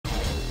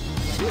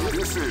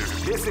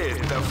This is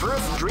the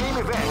first dream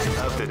event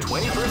of the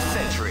 21st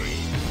century.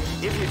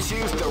 If you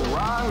choose the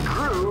wrong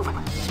groove,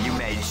 you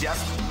may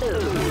just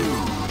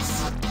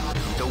lose.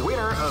 The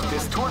winner of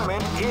this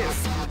tournament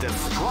is the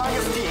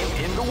strongest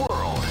team in the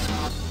world.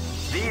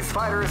 These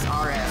fighters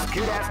are as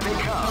good as they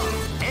come.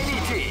 Any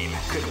team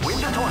could win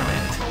the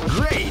tournament.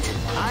 Great!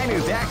 I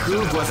knew that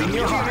groove was in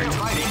your heart.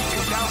 Fighting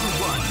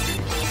 2001.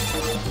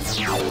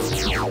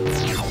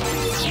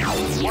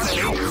 What an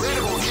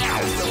incredible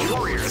cast of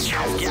warriors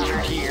has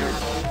gathered here.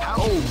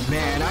 Oh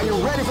man, are you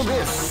ready for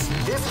this?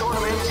 This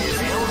tournament is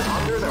held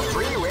under the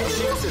free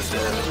ratio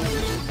system.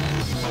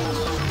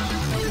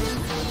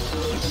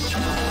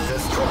 The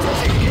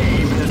strategic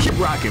game is... Keep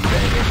rocking,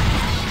 baby.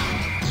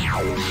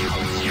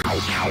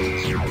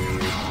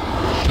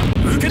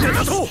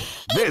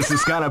 This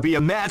is gonna be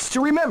a match to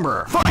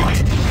remember. Fight!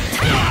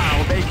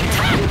 Wow, they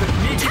came with a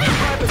sneaky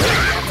surprise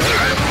attack after the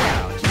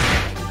round.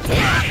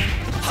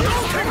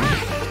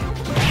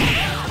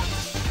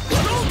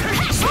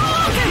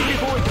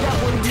 Before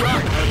grappling the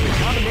art of the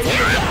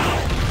combination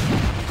of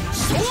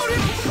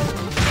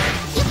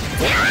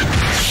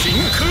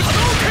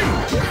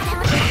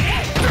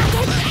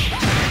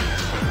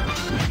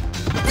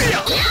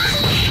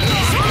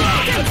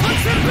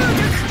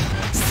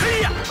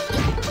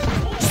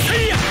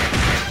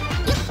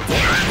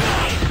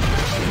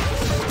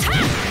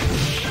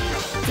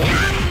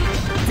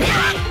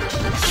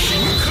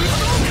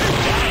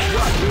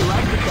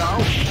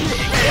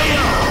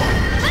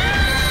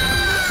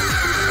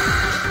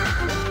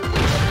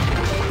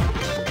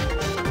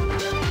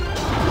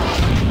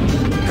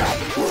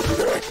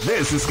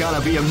This is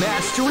gonna be a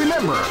match to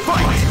remember.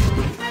 Fight!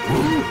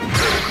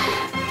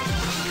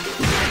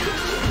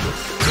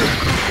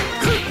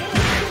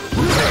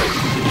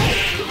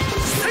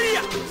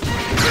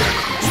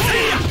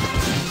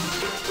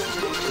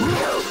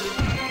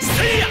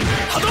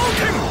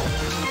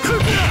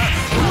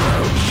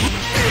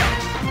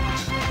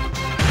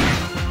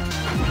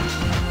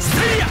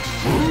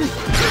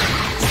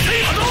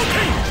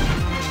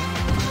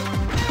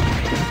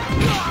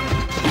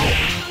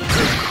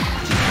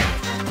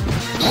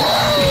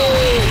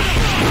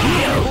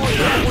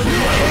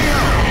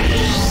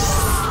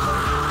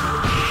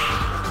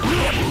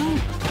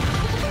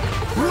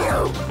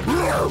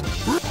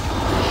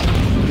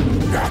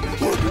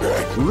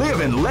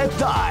 Live and let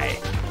die.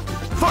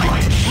 Fight!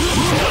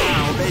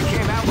 Wow, they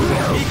came out with a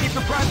sneaky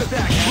surprise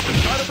attack at the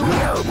start of the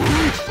round.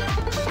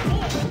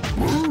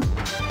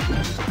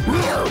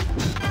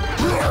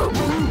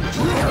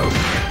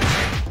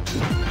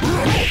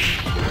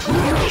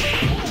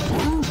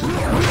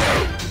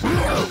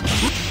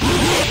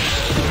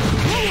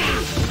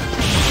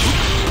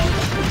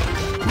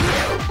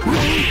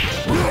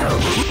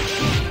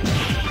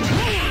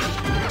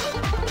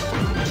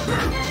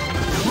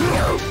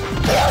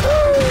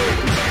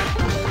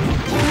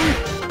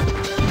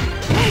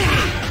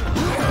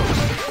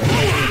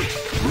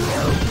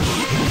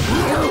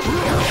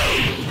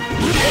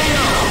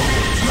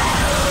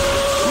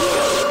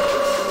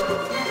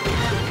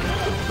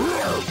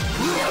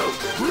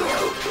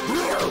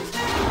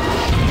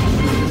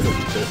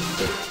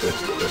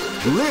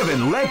 Live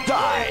and let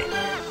die.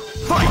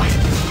 Fight!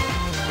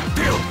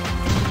 Deal!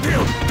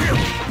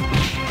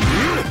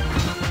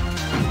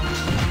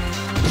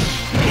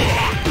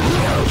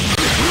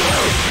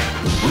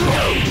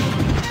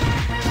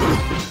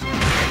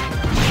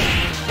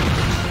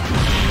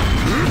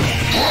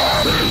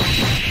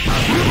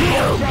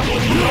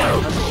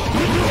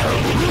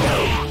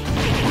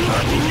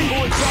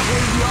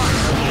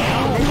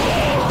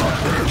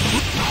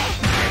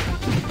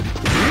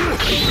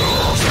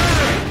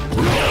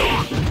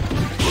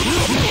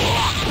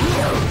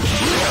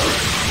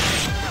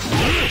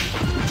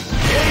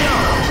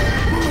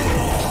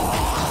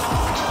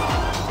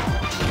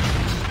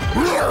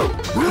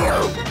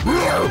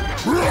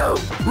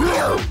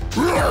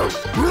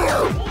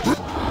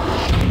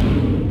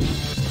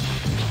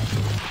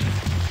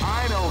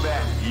 I know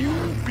that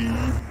you'll be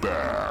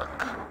back.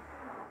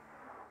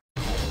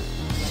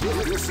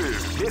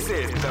 This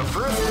is the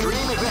first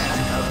dream event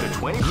of the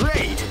 20.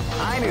 Great!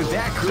 I knew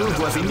that groove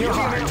was in your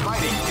heart.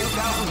 Fighting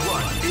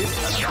 2001 is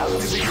about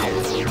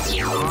to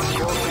begin.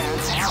 Hardcore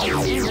fans have been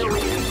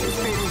eagerly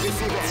anticipating this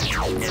event,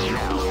 and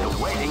now they're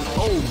waiting.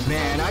 Oh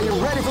man, are you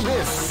ready for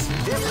this?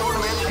 This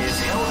tournament is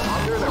held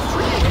under the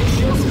free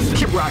ratio system.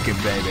 Keep rocking,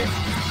 baby.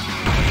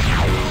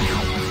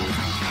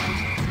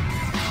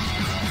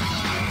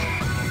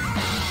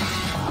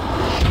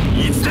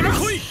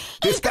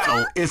 This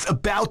battle is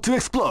about to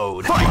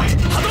explode. Fight!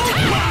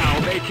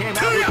 Wow, they came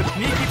out with a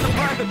sneaky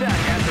surprise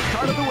attack at the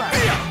start of the round.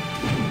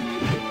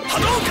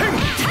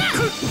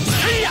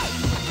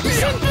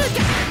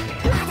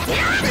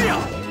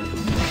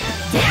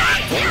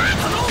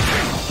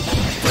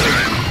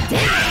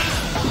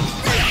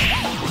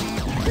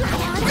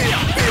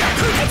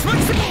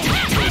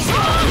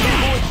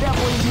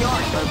 Dabbling the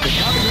art of the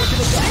combination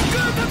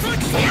of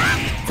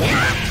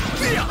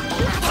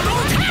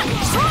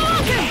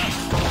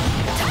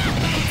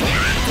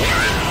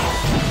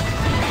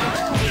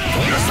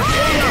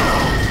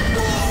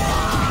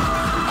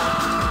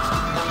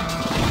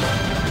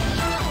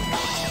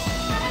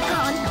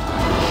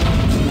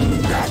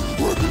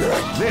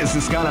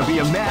This is gonna be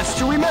a match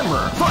to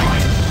remember. Fight!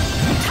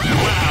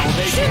 Wow,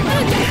 they came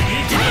out with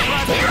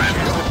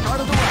at the start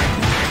of the round.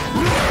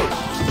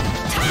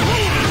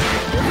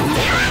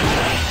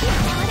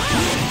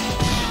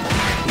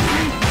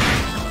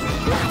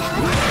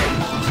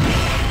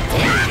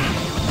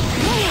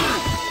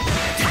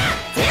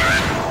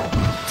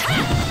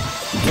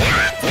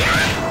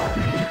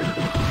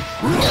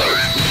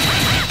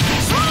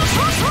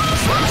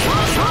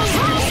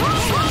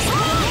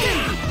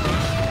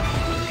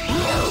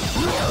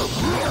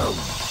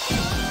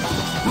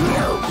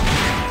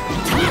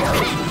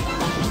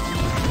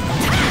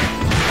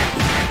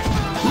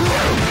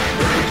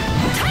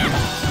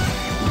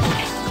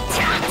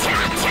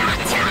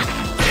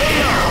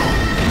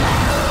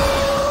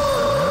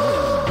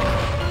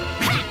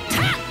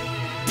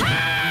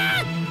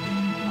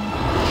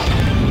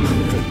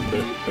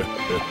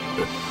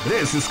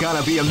 This is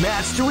gonna be a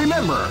match to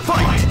remember.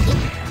 Fight!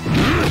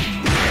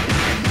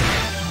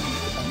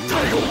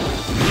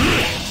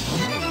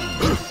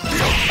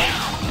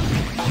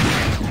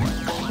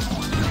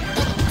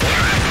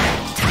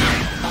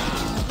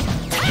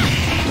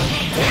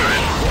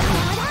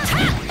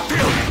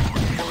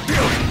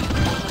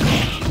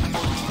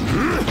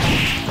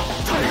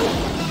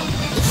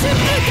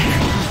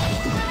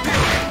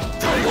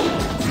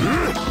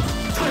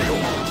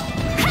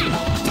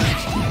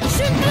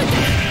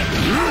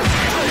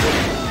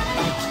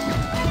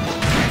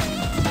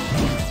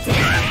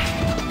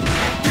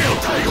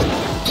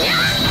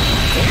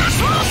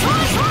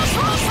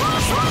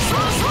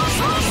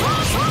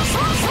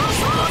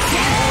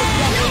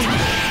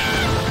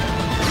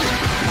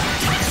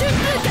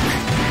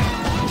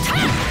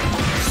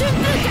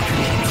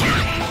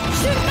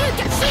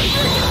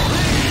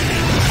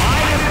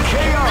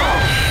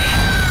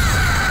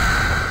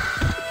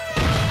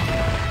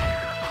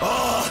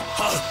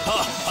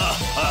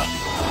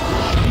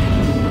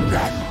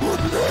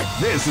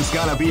 This is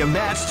gonna be a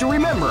match to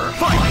remember.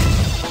 Fight!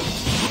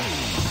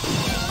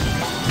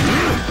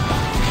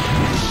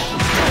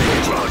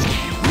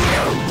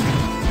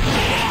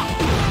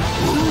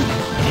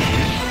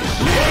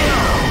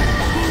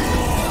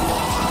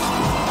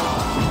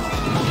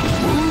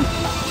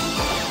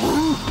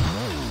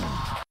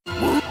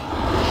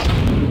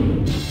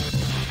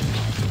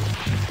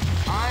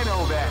 I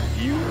know that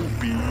you'll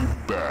be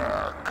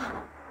back.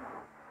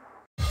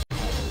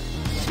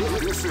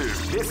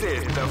 This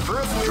is the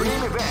first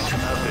dream event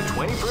of the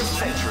 21st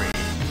century.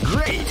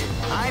 Great!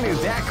 I knew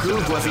that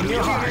groove was in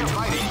your heart.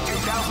 Fighting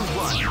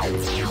 2001.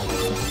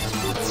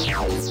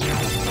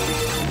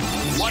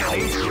 What an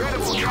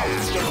incredible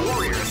cast of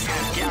warriors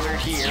has gathered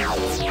here.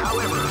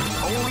 However,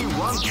 only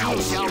one team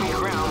shall be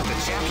crowned the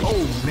champion.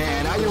 Oh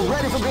man, are you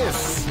ready for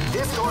this?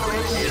 This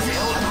tournament is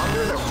held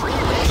under the free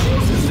ratio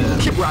system.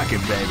 Keep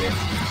rocking, baby.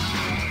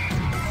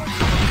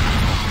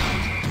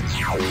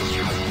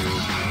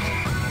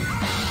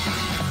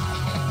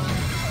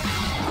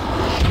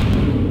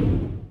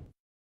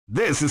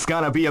 This is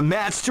gonna be a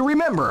match to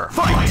remember.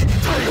 Fight!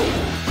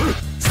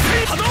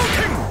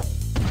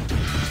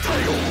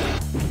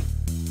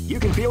 You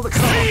can feel the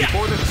calm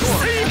before the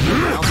storm as the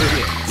round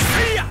begins.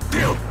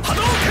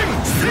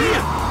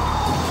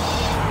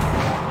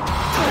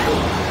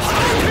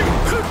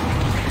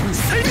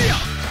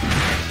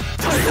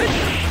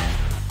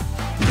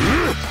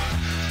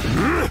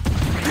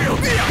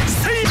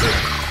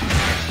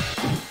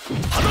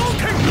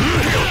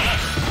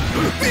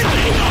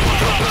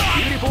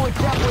 Beautiful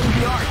example in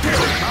the art of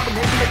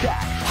combination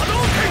attack.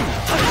 Hadouken!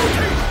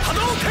 Hadouken!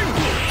 Hadouken!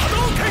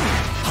 Hadouken!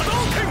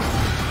 Hadouken!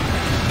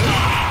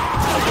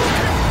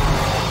 Hadouken!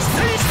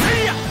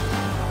 Seiya!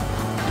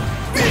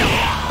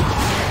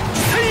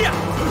 Seiya!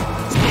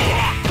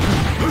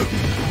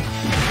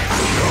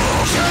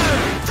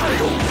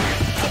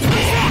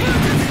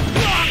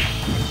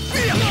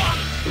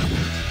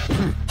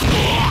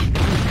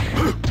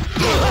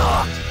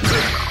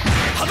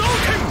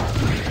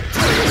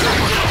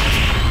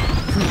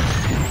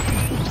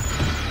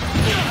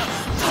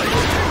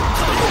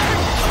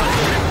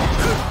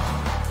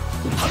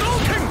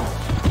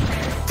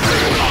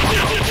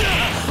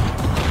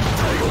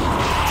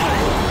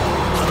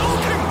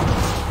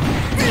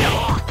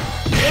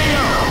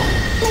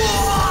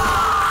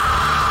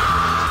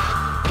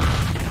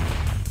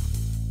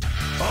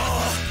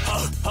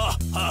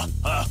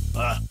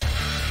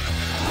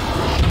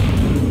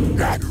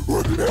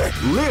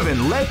 Live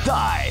and let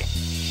die.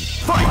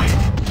 Fight!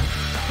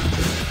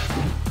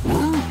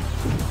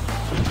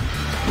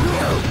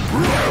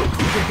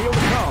 You can feel the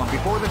calm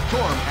before the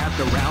storm as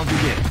the round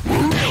begins.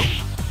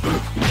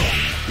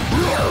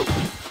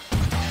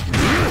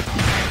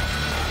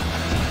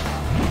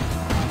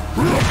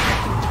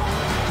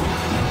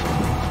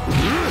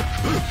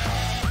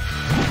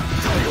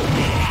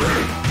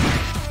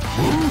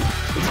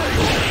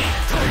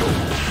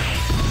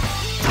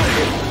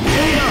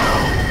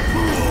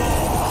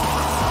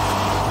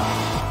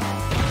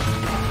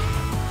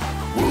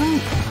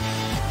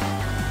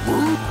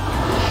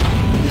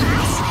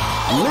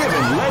 Live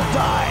and let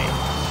die.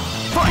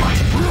 Fight!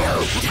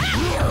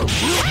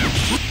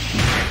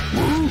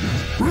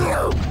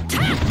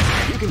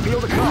 You can feel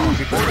the calm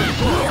before the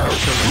storm,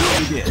 so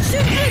let's begin.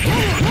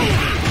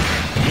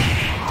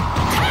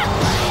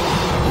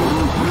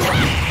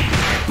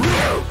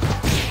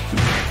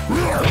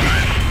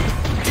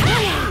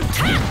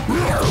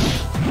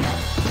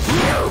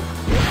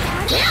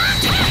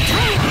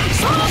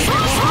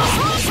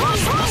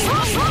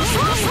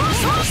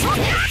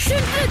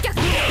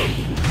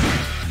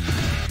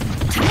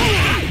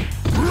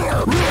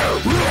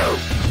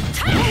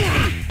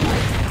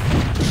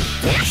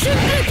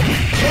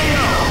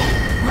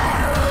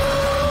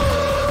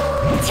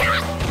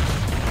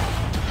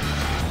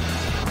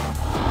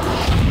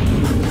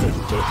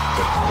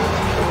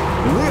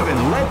 Live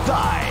and let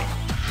die.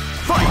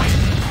 Fight!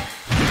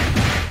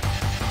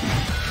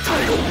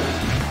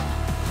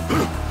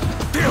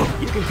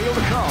 You can feel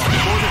the calm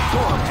before the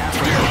storm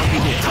after the round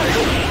begins.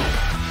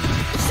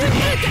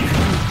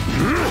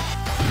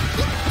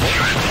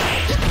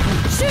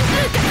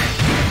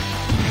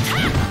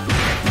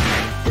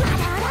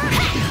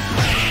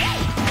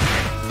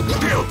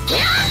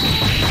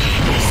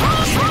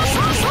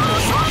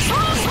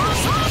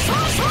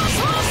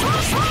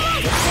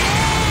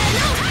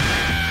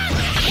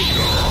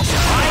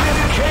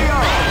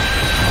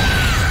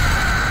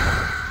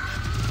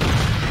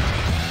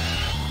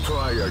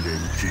 Try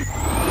again, G.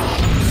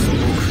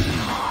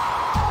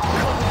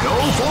 Go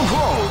for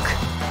broke!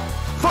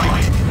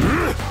 Fight!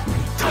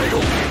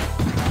 Title!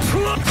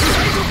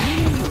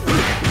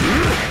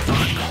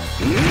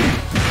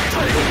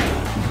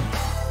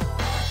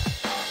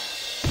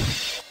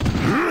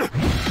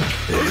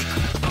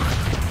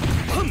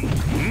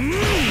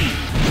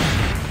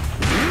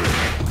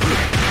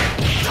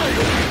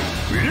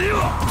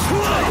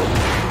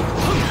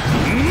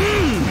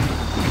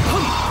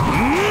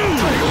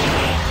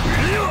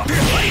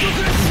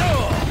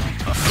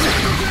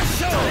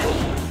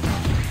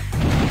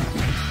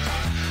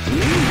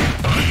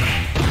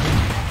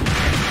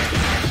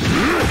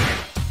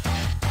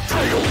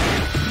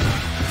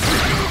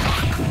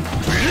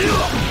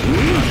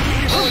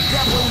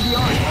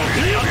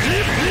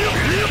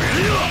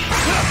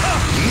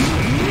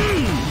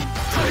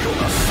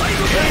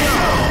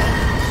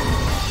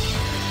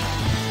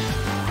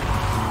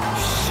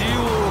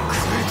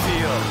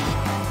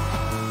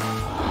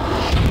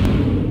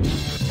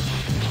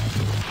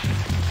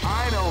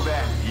 I know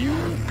that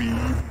you'll be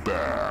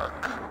back.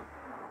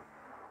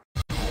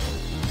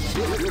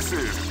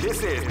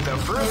 This is the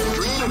first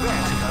dream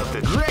event of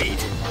the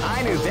great.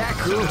 I knew that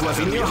groove was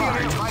in your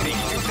heart. Fighting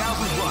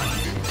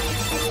 2001.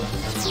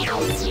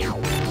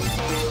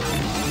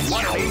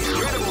 What an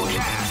incredible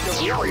cast of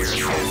warriors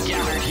has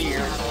gathered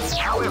here.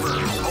 However,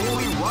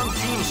 only one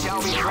team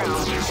shall be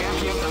crowned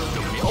champion of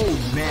the world. Oh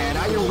man,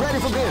 are you ready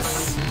for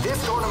this?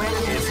 This tournament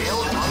is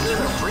held under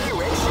the free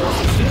ratio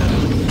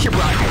system. Keep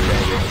rocking,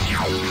 baby.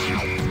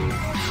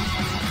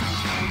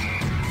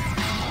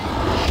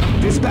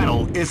 This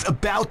battle is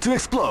about to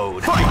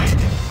explode. Fight!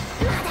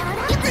 They came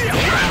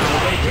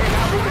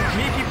out with a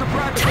sneaky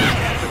surprise attack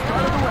at the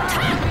start of the round.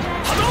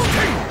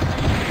 Hadouken!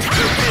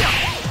 Hadouken!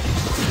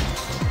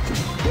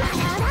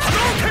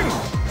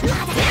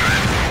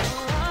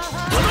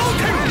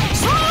 Hadouken!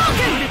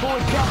 Beautiful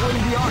and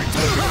calculating the art.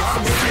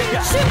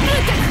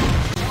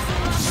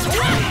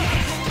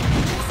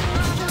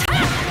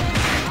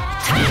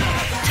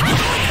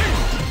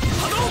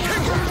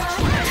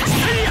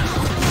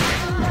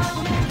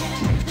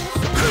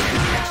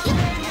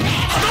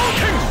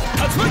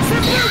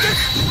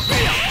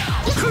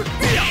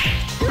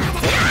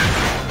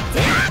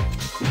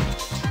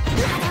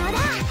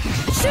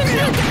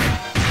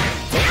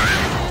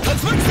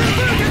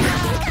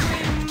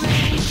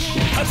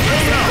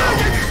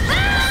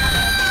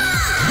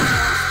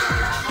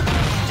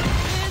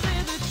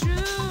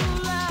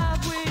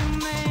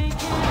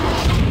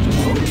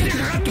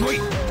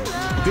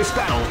 This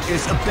battle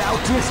is about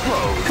to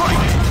explode. Fight!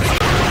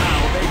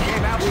 Wow, they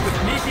came out with a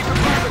sneaky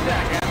surprise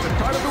attack at the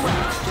start of the round.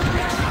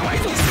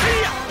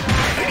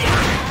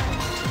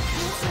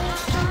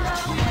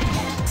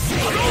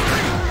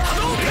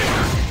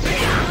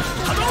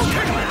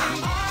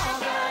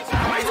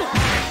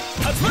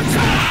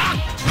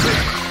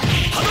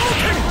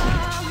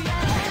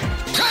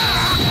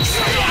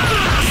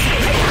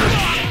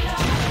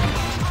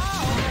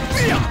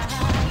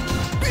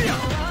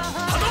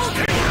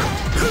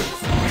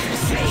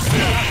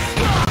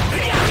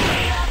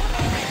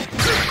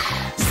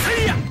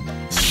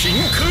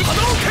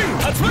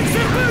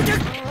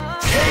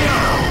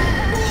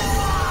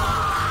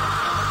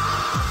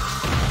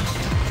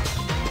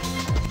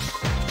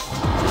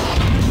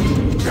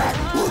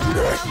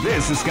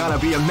 This is gonna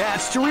be a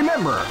match to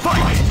remember.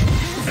 Fight!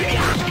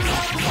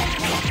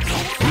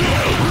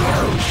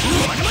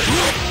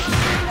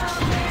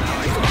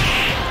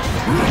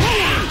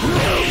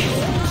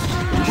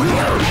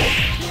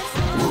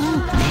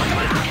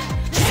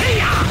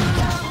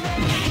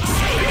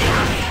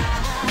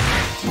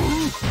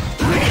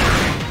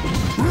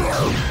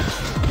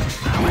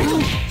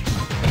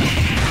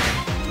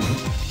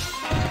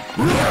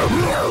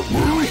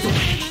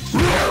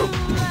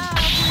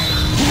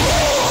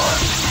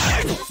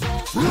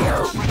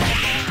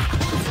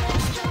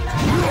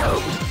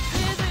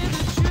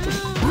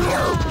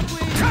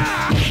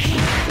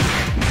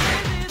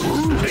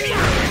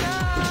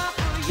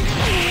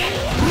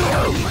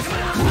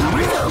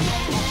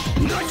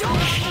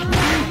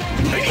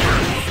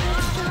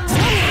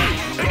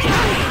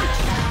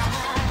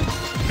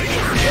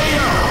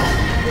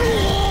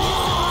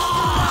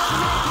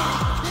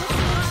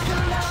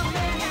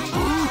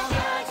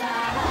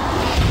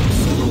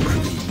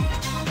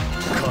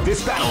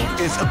 This battle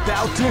is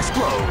about to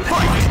explode.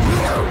 Fight!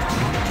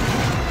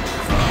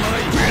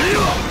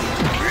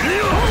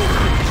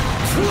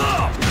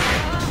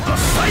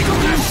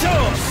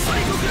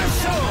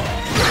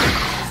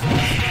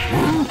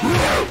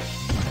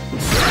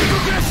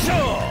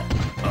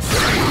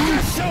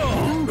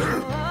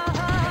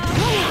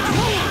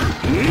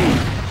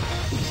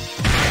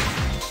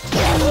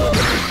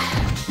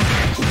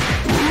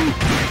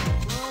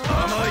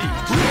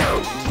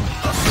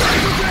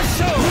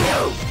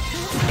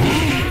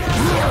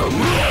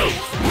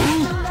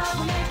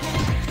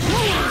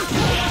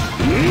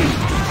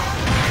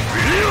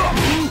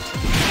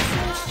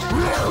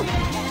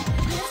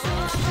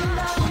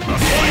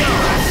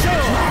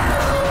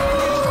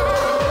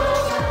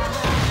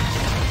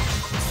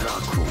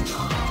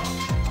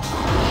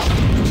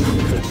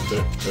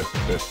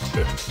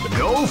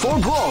 Go for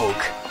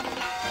broke!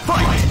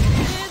 Fight!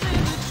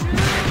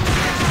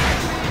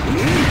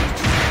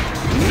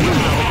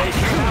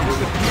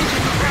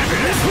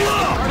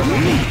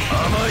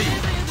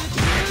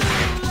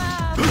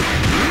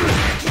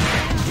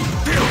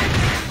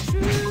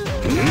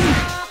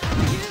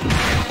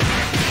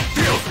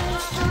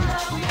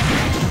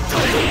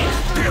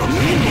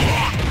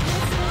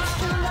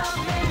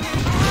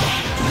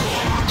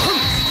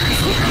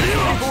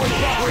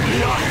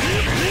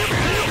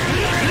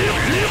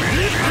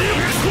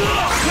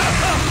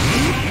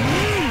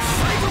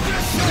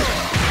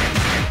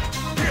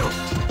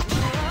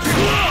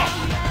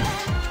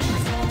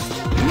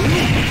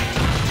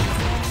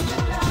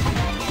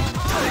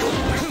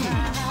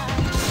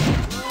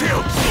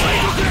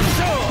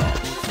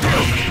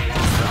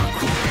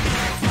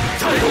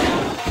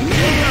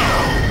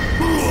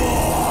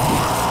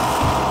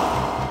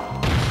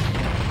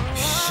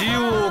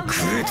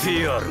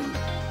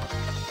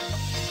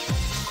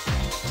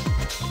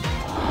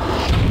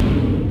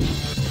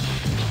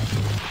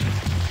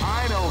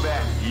 I know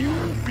that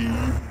you'll be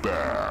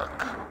back.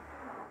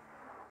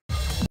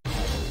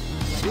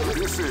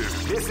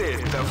 This is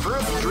the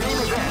first dream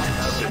event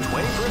of the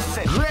 21st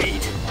century.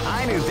 Great!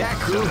 I knew that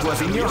groove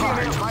was in your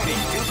heart. Fighting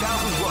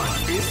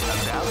 2001 is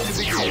about to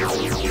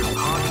begin.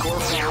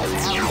 Hardcore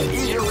fans have been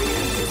eagerly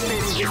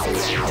anticipating this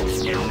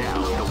event, and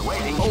now the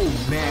waiting. Oh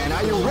man,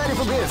 are you ready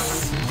for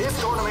this? This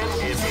tournament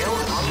is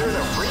held under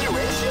the free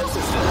ratio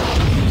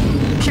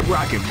system. Keep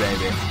rocking,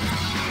 baby.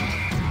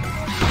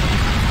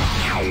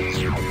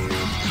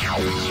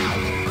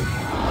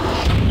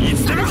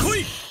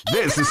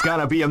 This is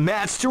gonna be a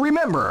match to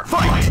remember.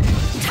 Fight!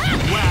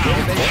 Wow,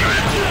 they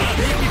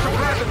came for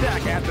grab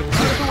attack at the turn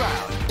of the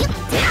round.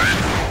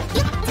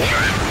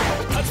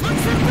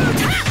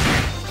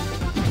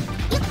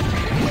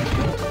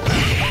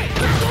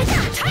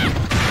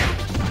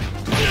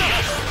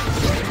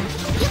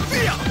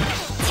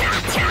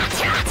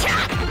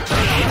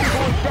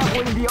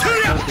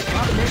 The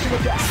combination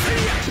attack.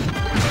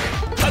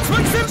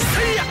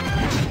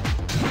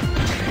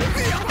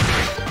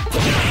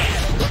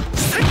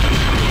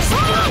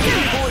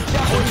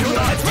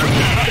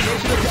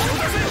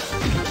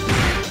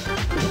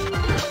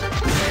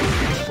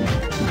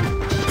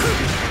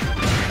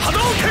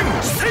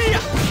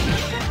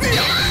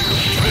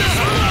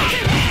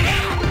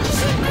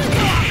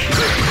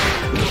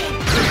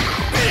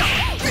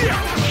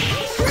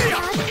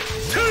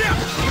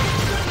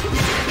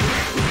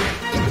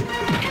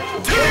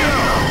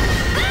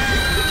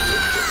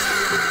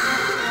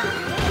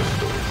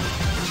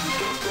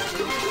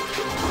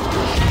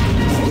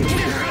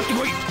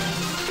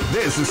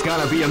 This is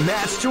gonna be a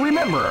match to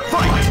remember.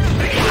 Fight! Wow,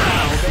 they came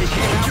out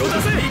with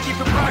a sneaky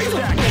surprise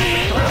attack.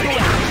 Wow,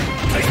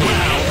 they came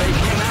out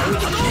with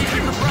a sneaky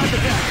surprise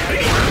attack.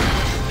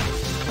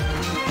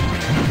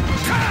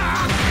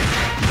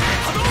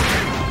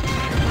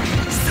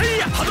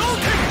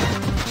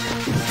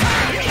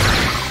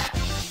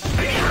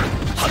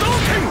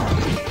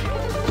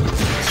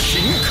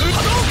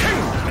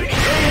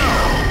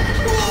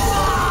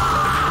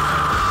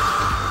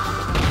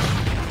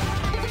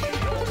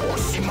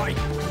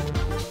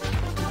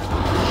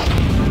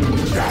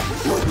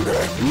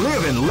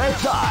 Live and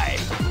let die.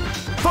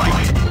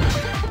 Fight!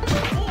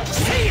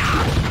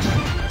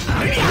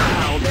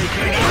 Wow, they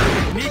came out with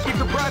a sneaky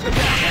surprise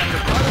attack after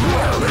part of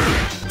the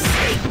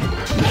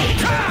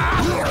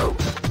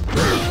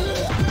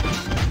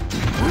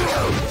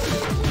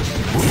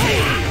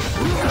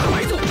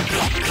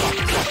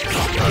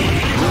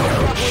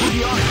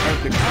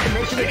the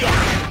combination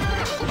attack.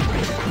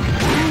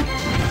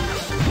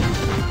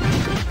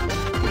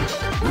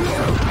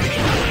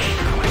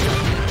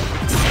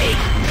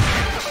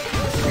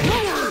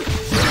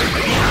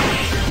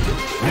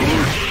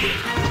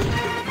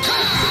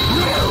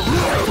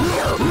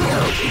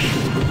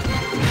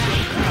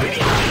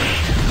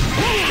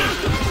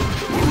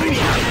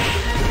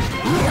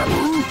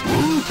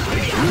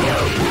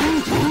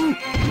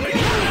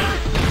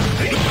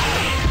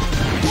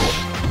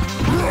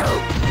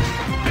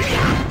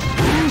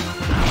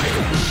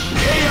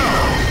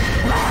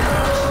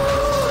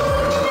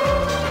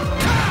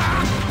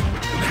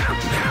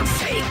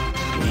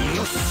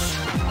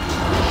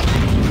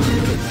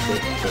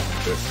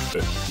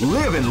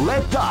 Live and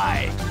let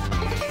die.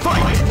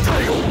 Fight!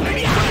 Title. Wow,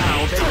 they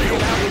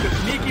came out with a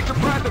sneaky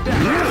surprise attack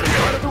at the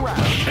start of the round.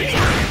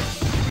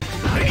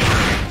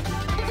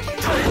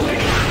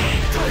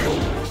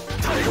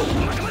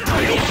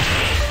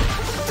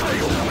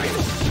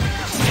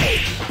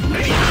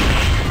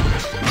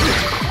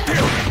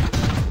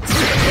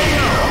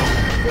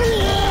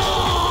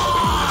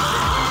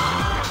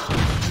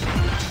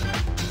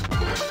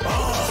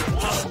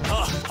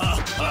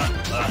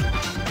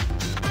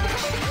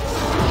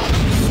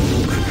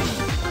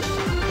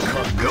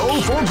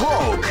 Go for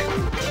broke.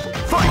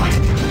 Fight!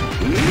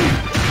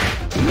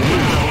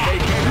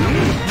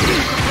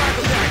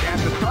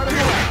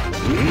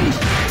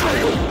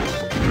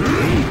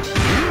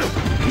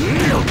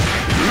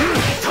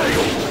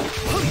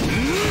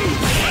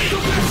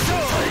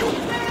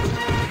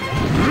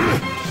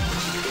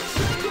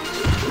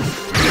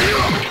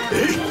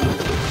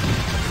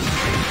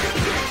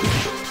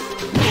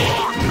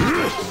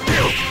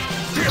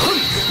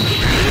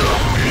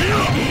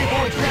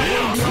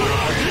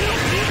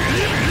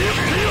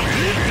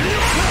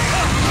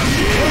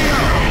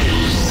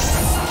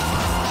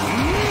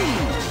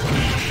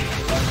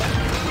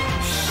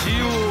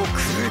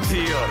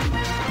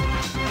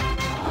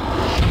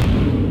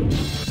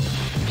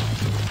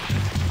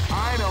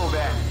 I know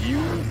that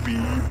you'll be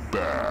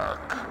back.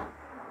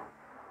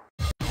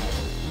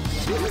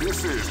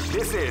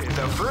 This is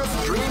the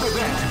first dream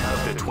event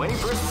of the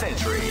 21st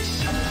century.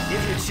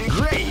 If you choose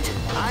great,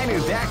 I knew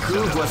that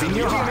groove was in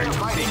your heart.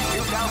 Fighting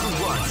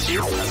 2001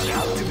 is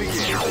about to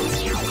begin.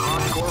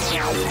 Hardcore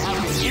fans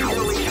have been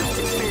eagerly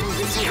anticipating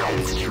this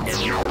event, and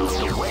now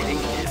the waiting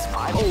is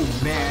final. Oh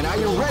man, are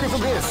you ready for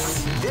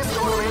this? This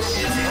tournament is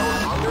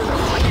held under the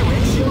free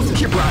ratio system.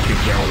 Keep rocking,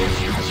 bro.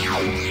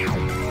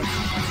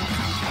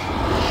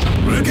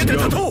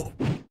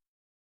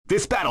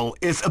 This battle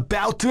is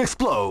about to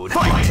explode.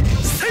 Fight!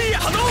 Say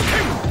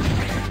Hadouken!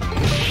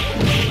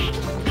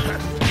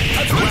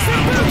 Hadouken!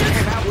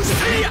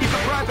 Say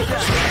Hadouken!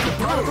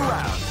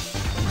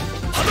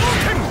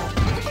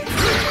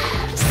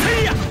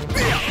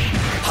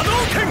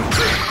 Hadouken!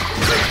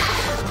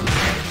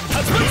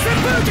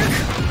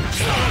 Hadouken!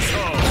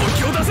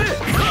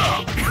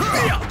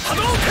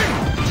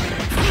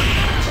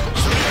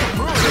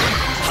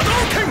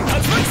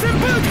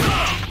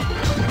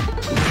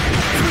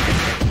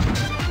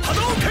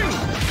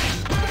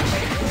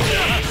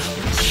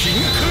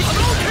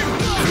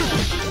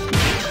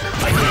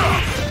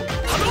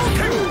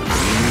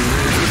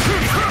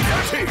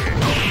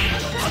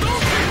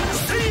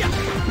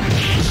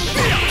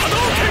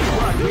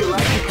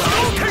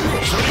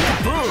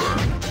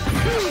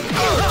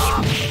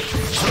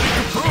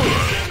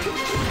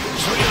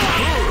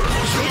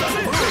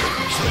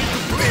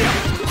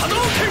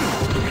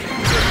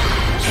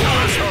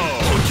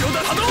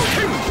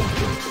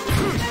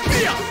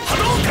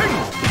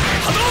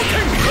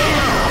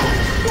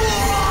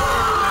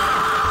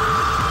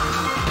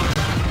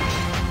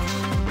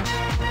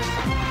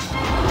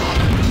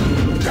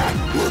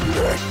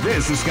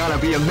 This is gonna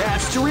be a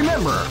match to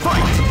remember.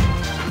 Fight!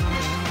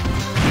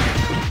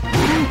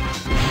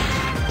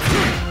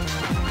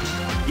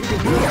 You can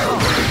do it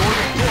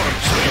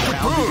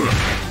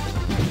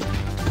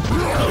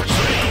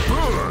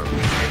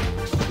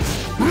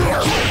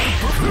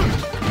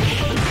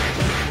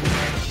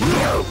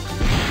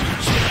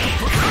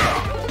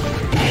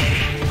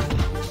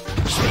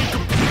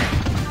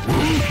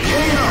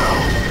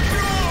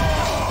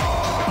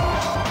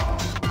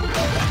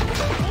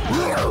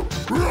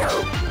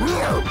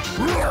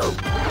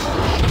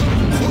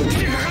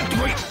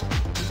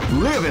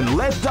Live and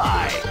let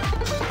die.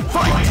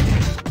 Fight!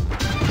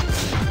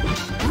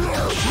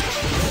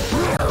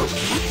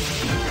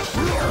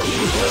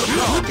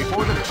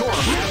 Before the storm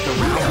has the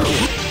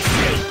round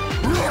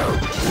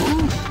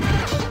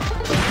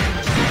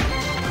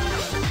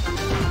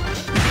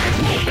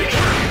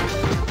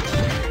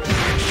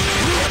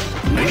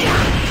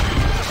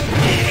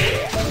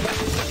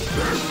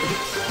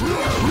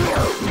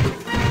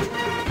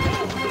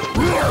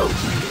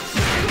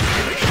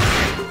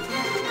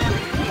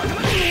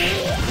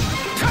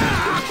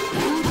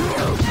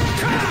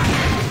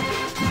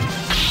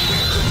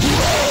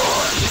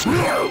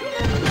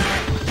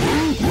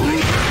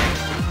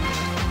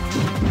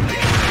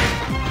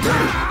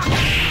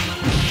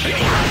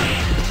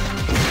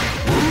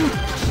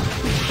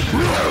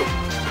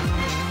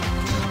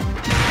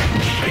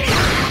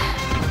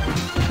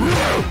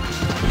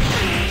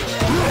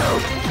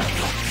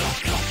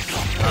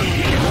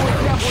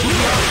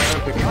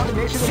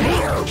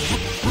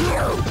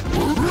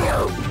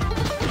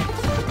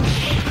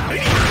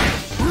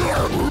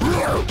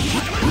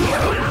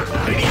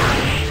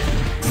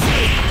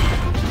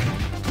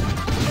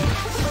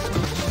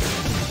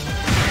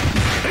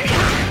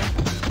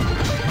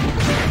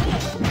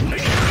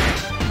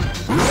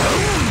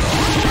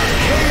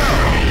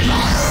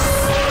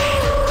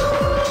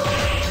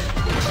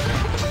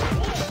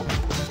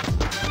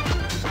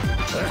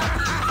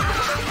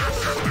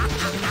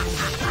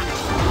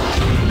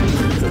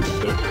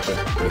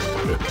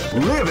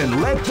Live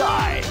and let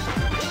die.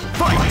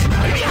 Fight!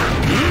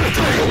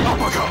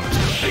 Uppercut!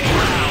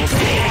 Wow,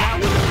 taking out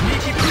with a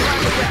sneaky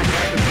surprise attack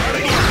at the start of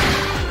the round.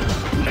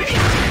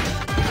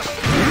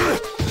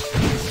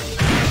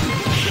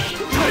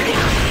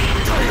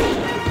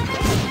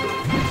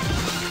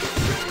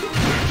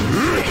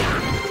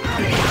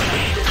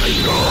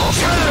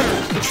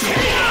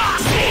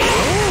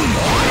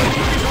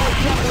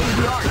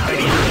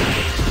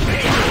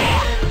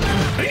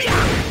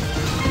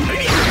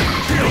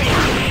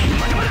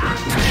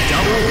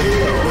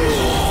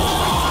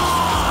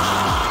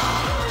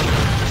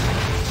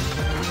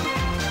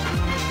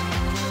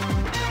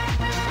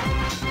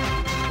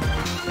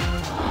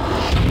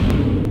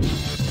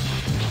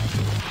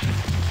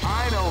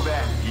 I know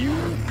that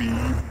you'll be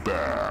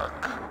back.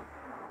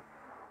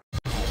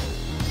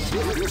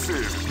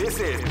 This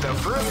is the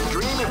first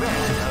dream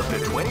event of the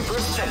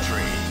 21st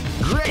century.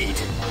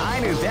 Great! I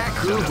knew that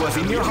groove was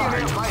in your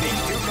heart. Fighting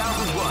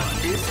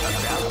 2001 is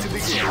about to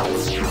begin.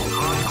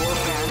 Hardcore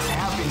fans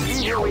have been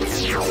eagerly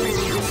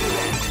anticipating this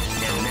event,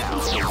 and now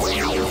the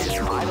wait is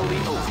finally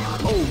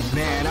over. Oh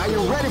man, are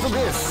you ready for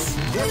this?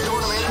 This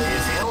tournament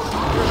is held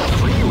under the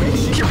free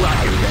ratio.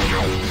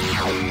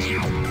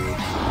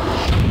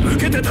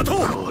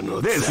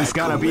 This is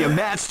gonna be a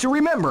match to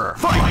remember.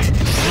 Fight!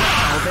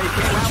 Wow, they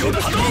came out with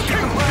a sneaky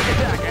surprise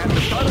attack at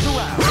the start of the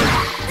round.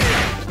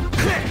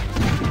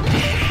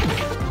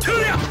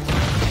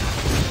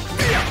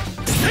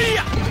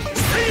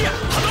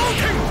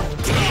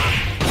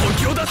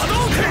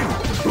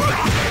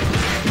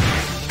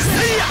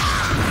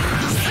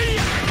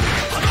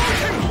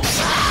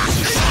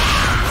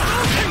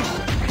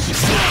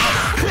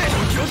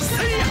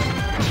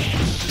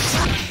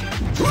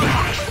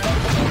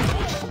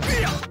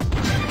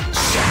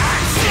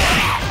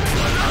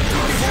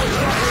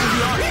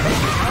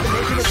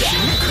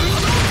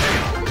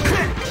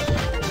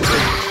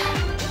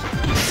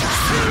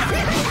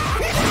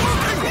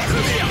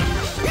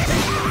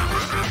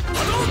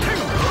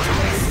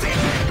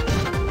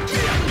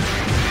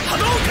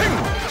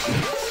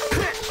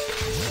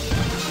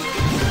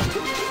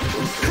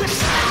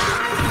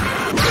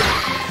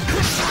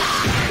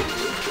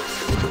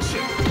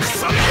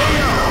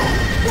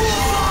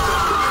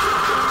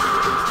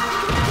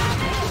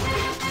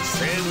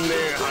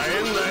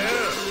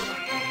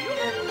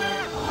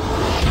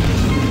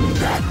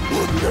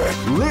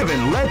 Live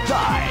and let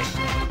die.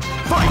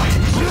 Fight!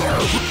 Live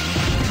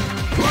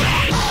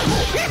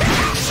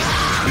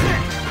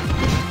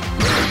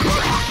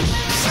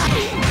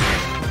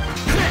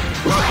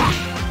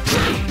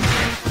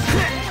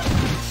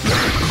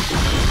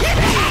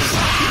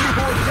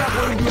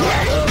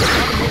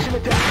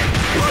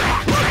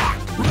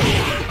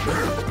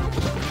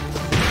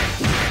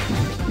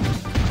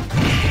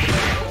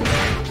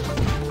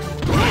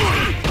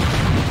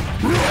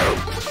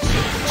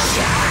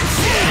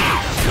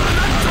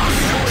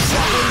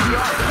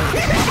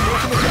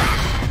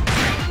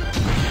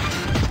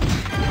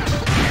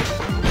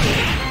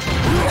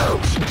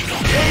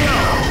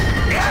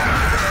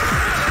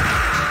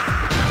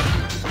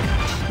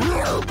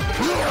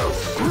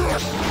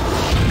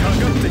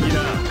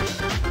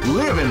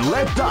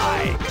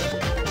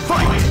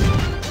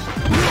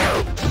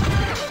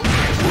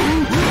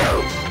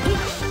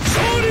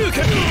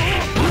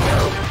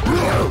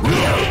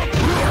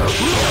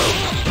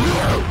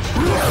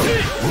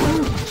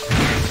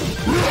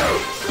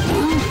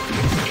let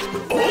die.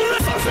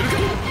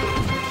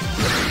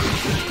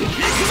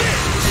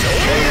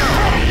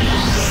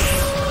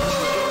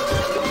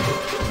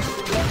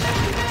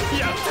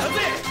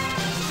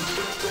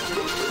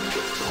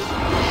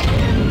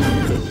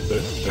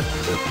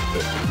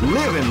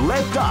 Live and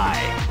let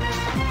die.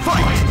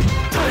 Fight!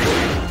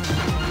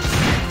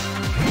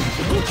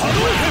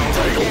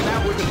 Came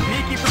out with a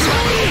sneaky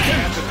surprise attack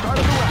at the start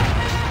of the round.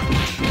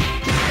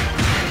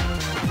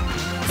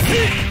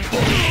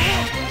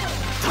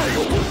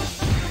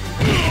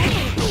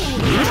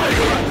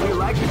 We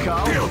like to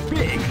call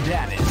big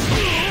damage.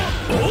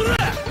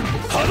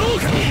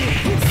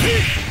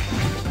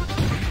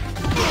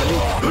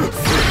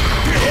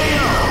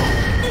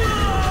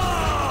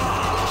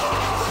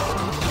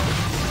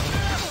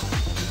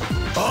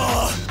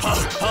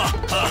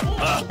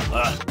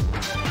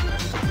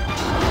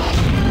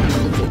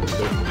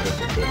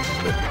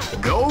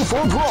 Go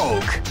for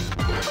broke.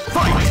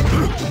 Fight!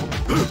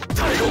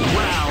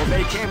 Wow,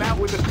 they came out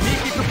with a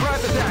sneaky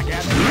surprise attack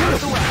at the start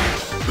of the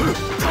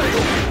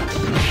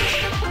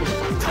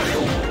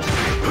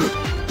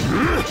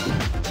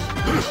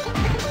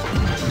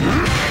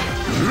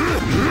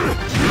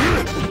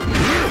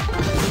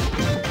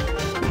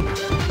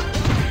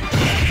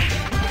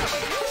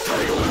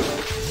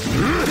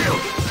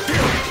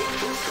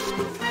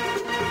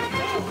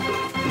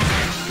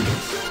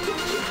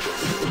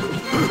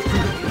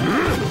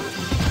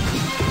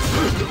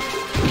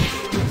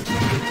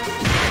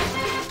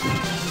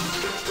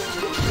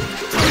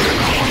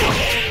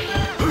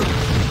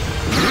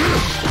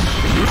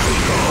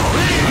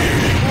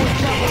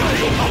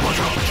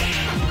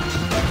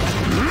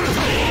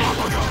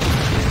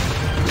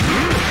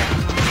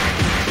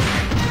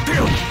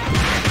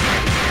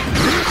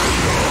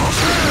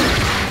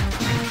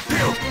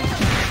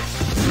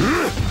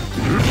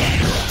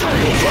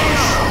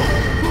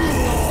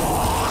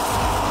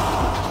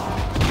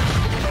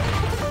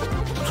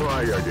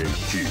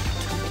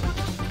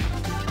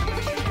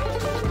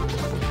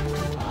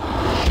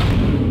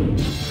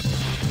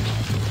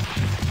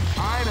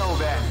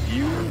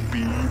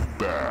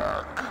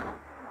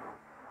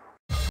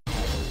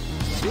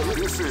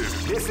This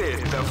is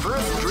the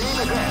first dream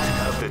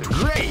event of the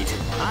Great!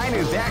 I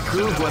knew that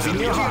groove was in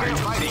your heart.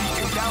 Fighting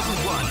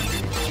 2001.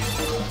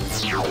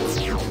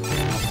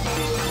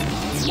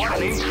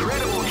 What an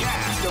incredible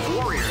cast of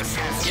warriors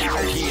has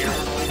gathered here.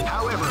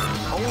 However,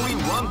 only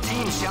one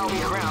team shall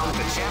be crowned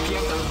the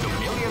champion of the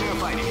Millionaire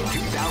Fighting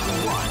 2001.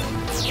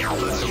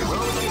 But the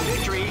road to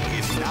victory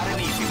is not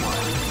an easy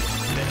one.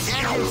 The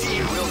champion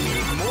team will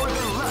need more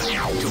than luck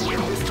to win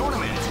this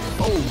tournament.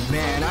 Oh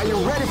man, are you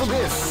ready for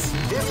this?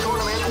 This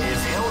tournament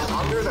is held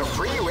under the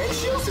free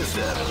ratio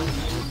system.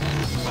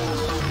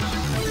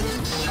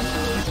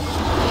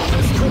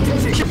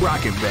 Keep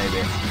rocking,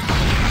 baby.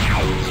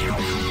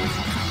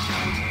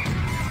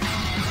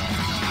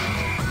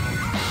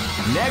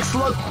 Next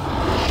look.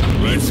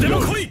 Let's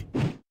go.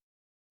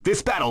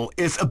 This battle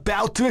is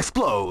about to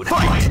explode.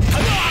 Fight!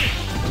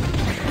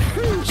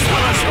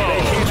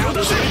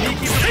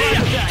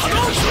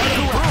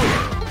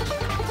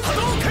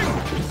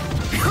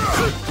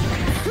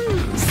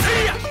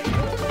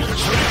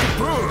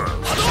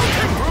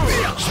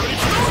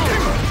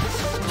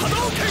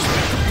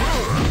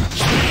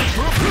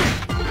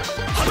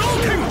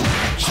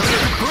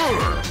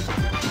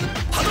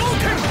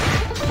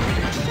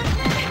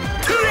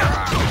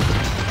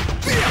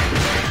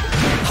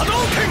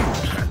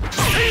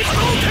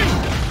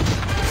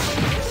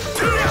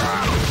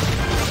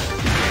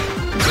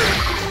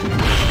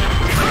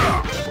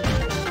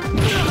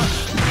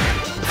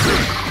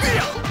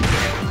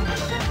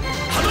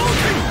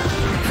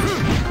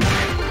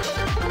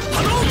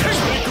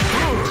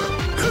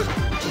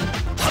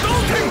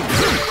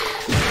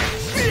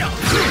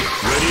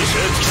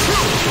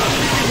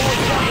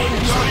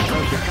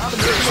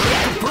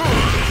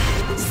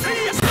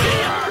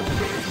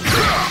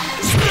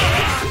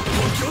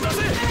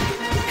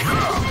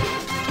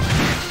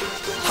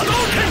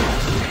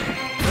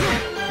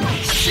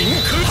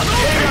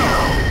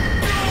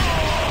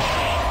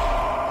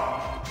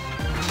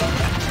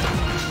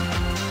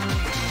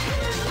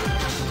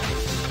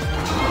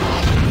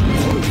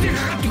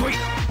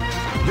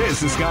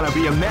 This is gonna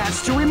be a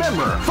match to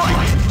remember.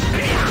 Fight!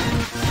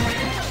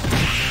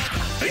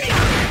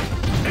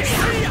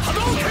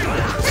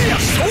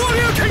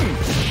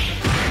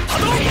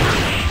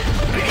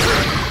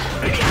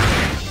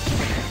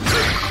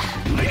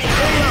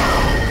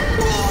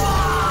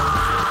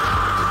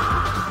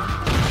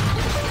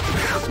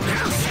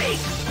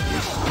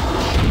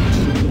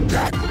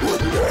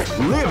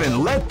 Live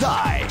and let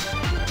die.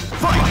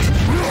 Fight!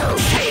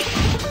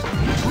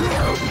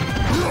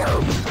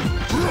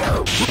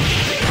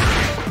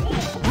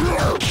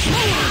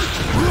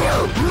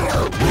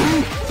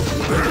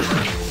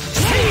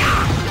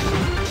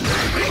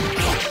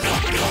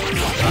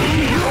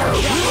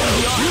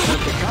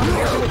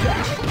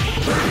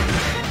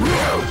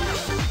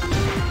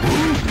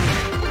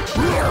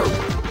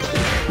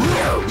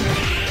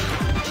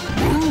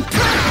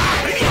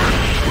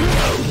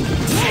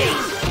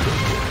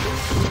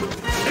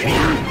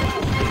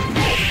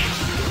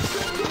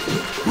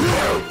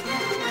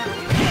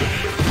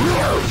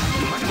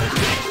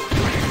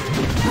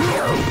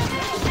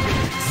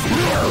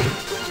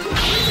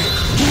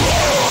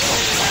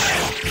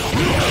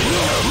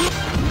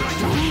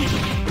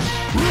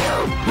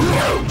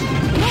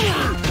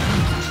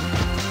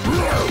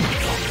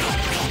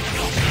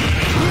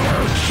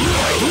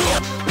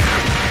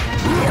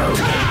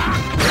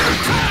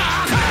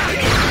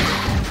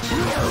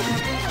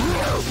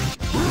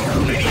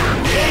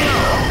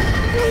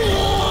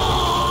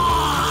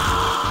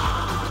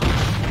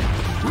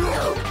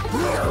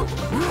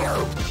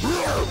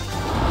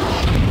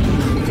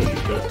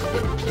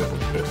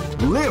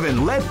 Live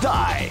and let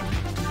die.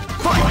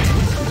 Fight!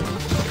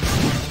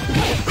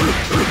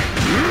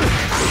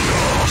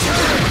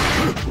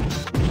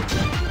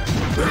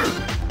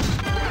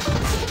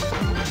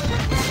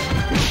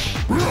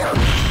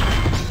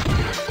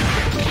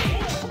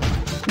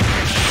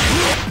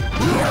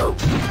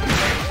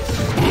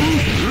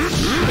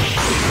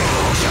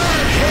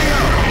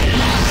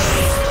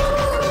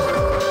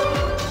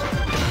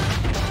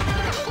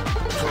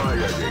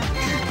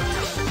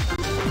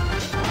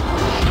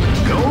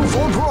 Go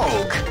for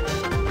broke.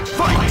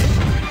 Fight!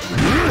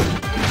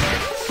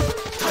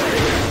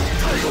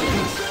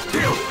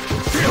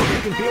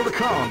 You can feel the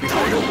calm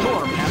before the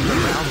storm as the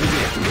round begins.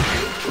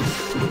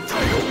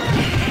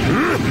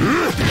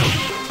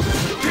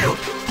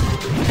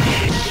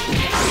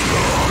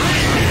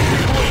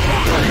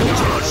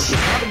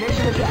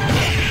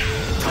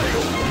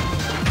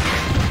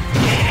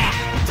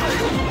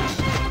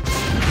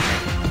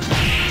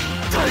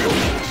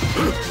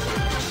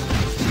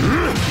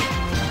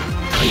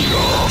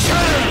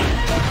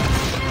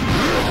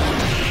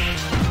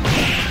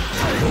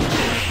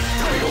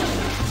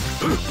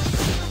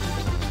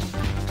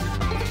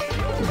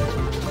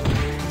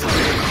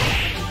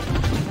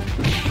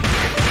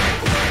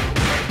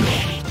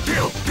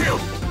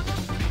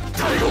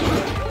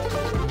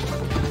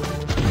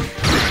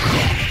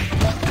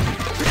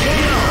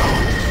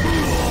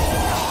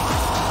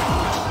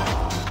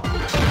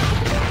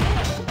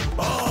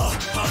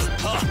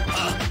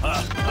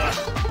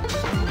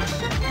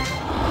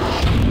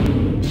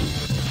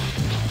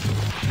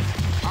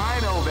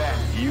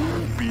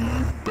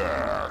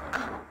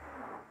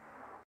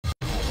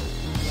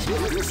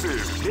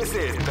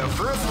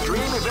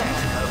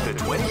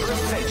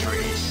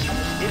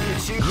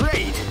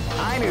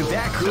 I knew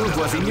that groove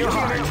was in your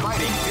heart.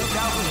 Fighting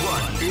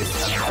 2001 is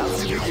about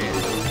to begin.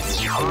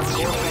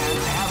 Hardcore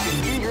fans have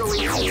been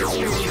eagerly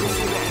anticipating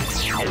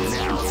this event. And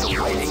now the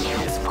waiting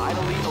is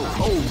finally over.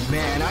 Oh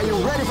man, are you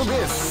ready for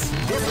this?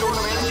 This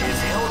tournament is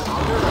held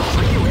under the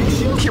free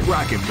ratio. Keep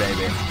rocking,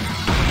 baby.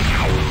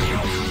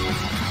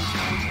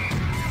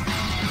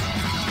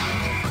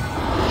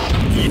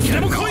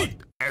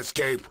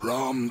 Escape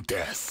from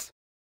death.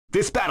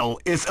 This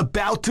battle is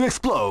about to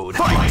explode.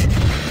 Fight!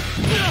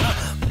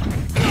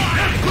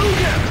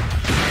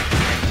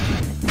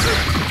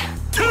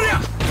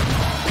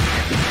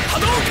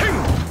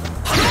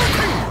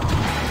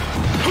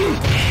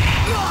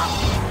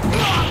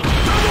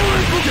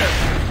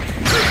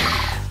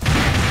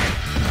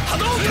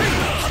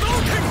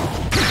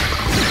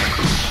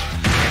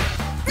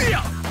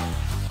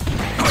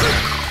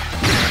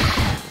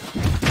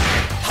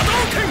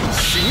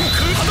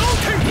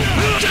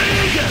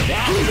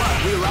 That's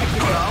what we like to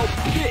call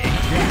big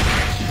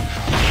damage.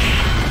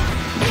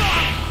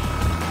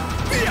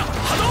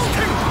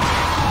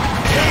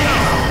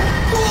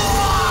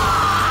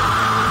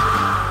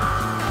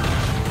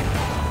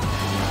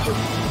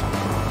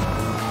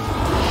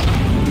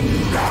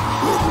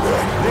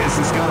 This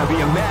is gonna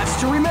be a match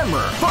to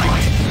remember.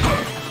 Fight!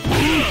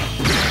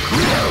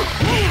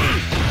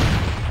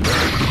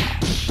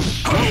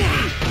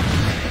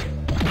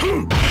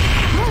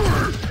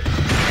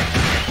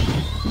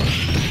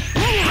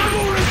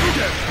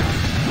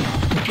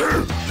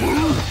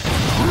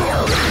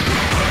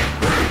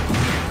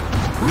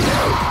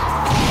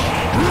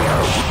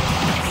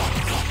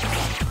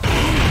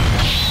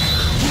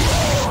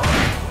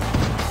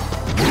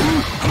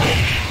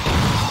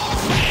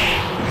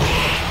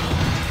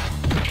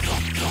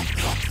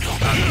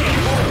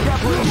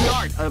 The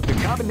art of the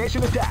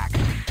combination attack.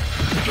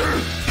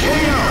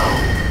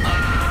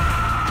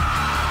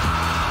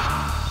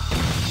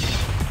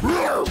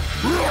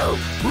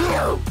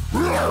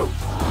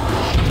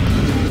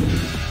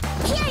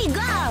 Here you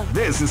go!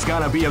 This is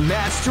gonna be a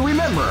match to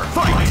remember.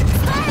 Fight!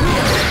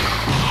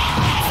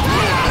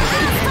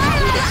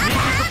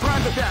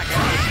 Surprise attack at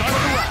the start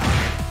of the round.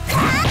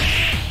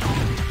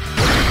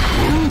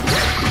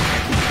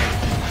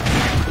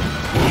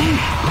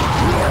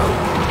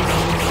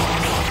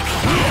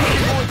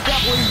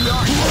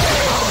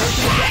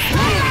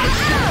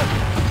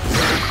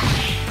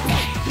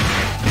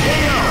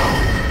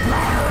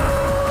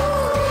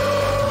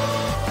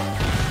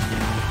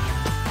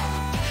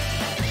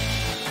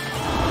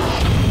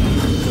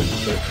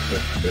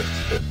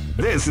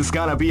 This is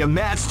gonna be a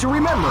match to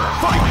remember.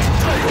 Fight!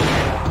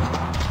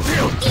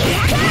 Now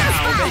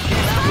they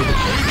came out with a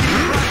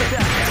surprise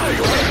attack.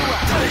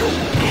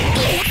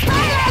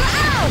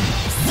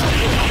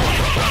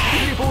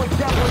 Beautiful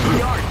example of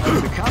the art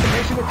of the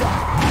combination attack.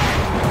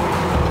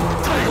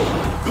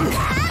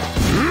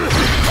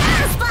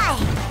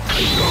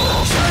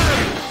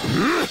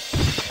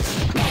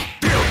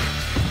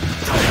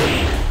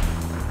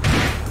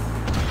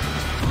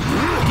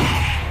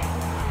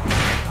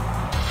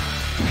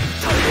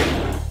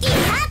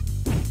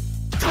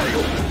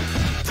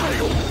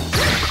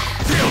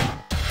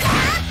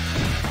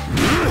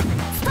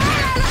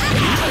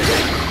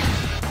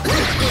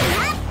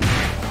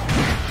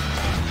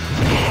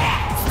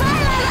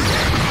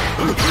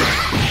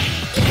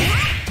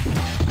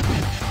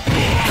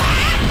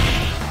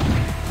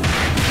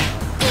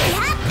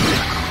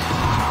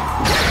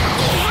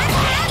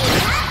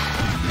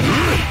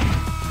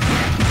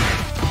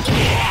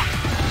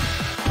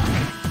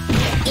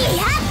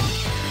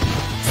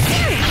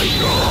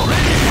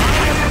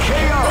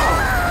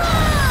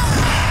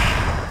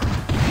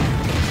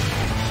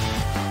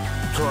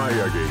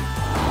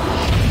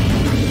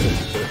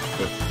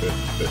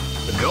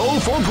 Go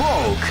for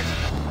broke!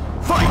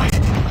 Fight!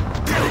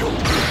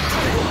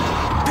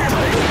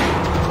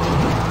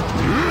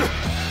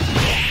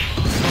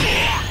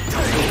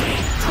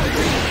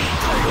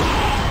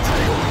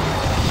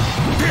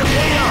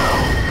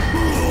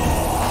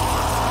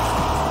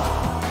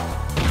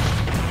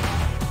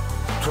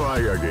 Try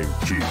again,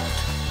 Chief.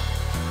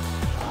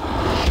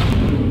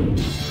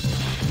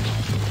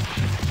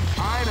 I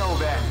know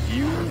that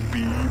You'll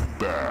be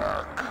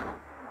back.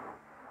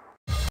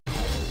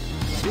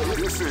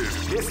 This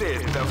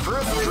is the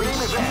first dream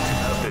event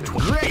of the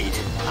Great!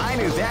 I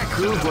knew that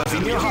groove was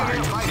in your heart.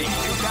 Fighting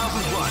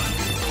 2001.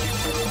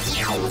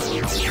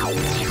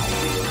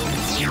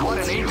 What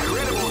an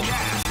incredible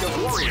cast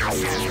of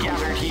warriors has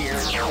gathered here.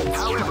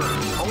 However,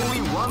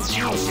 only one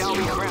team shall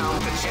be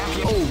crowned the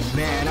champion. Oh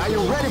man, are you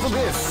ready for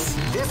this?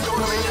 This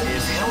tournament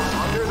is held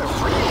under the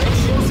free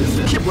ratio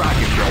system. Keep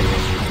rocking, bro.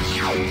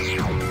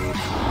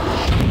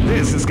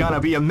 This is gonna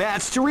be a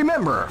match to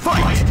remember.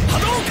 Fight!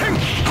 Hadouken!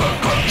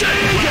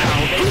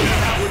 Now they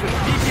come out with a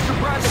sneaky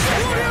surprise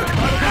attack.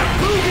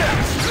 Hadouken!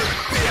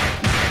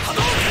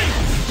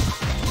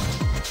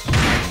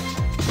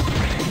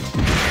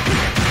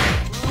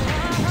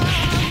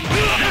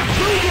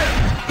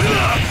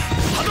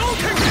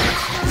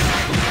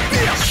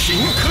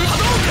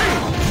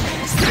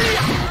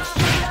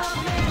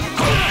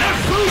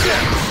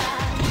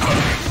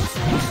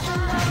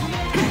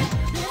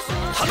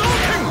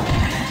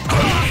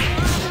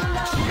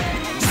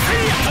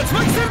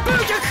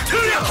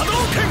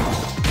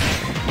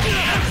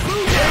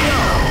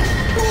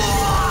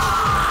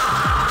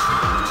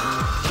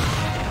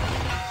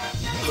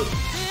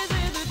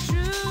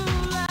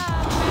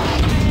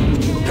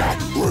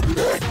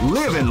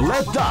 and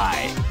let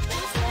die.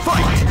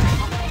 Fight!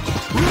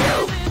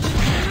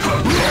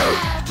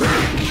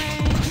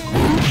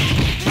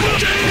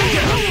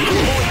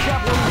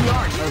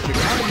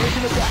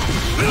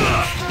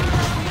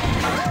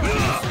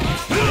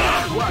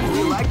 What,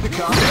 you like the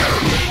combo?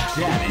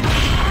 Damn it.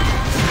 What, you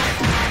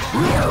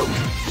like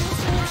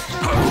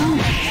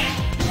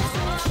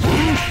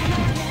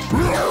the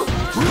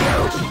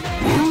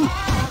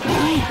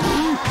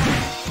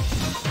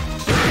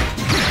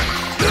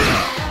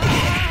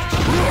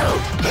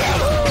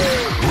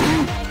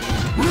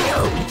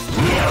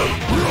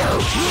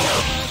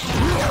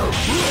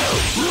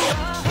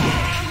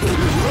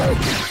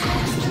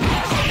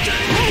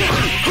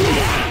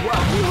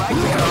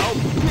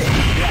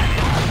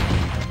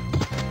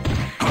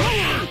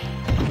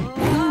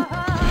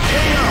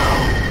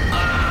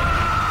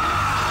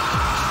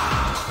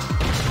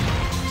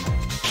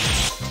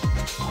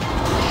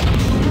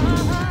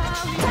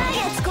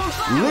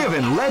Live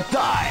and let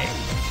die.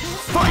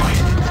 Fight!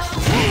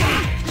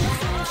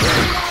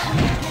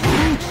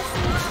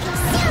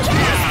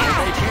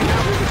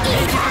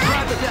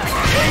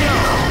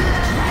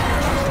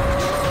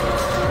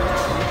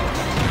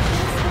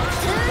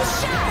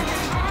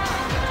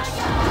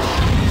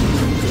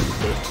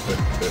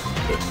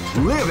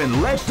 Live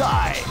and let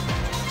die.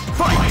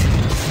 Fight!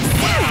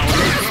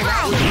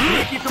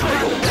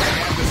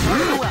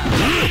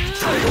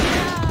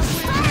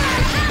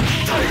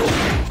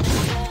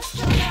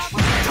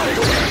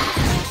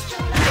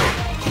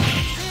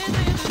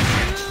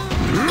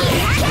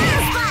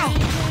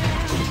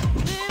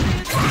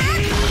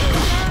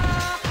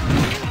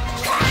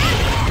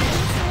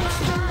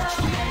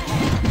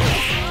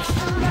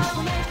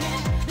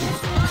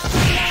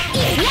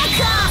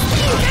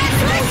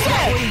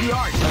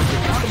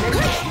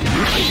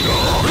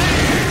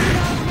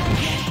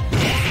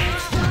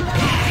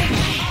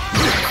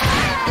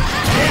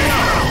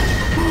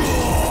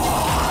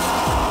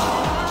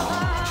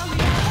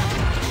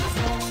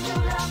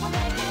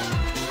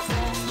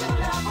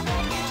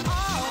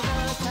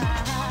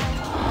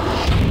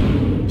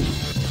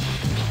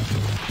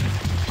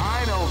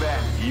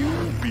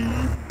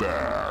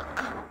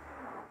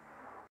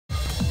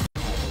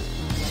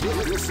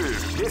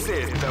 This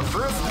is the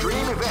first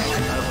dream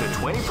event of the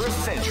 21st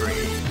century.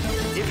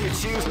 If you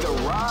choose the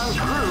wrong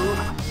groove,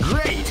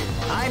 great!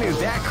 I knew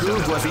that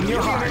groove was in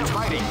your heart.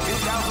 Fighting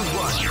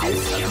 2001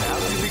 is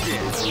about to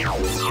begin.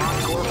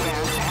 Hardcore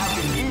fans have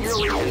been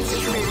eagerly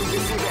anticipating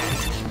this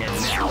event, and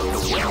now the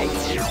waiting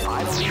is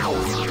finally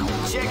over.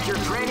 Check your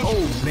training. Oh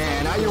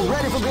man, are you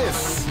ready for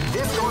this?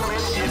 This tournament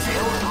is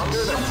held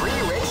under the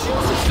free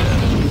ratio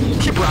system.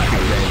 Keep rocking,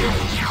 baby.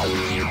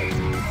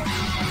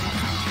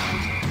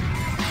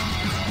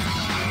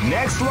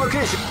 Next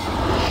location.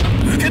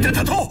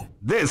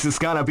 This is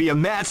gonna be a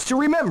match to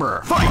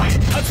remember. Fight!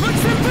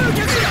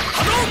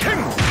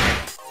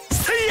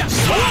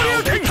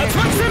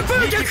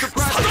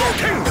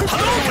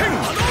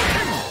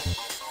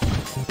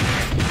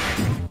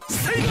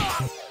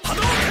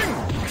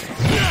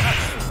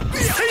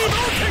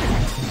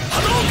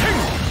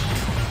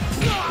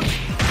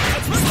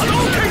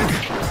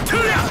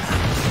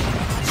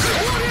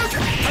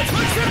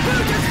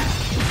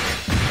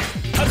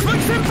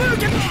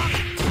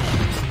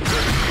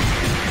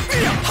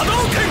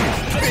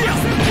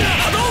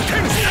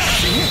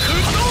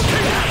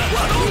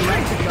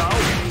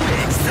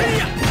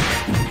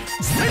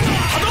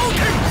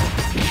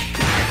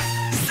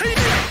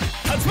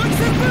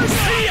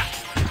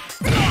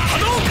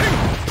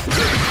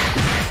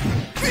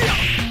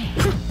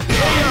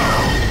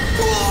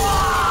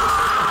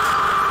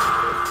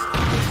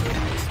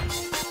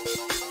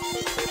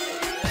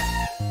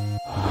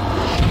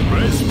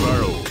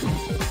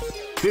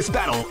 This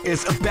battle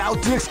is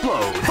about to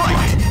explode.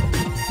 Fight!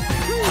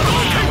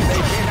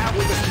 They came out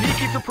with a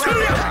sneaky surprise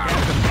attack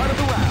at the front of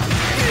the round.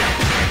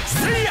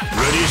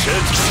 Ready,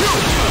 set,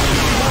 shoot!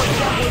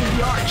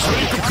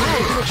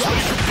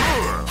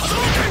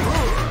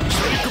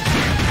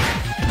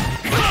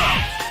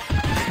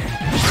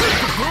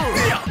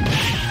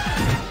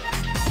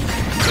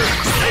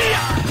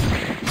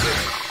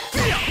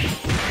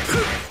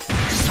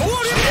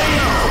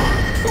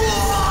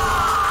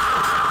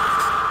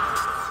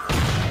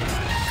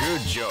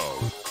 Good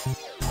job.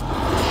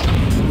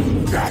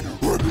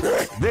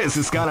 This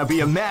is gonna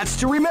be a match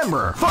to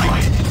remember.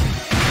 Fight!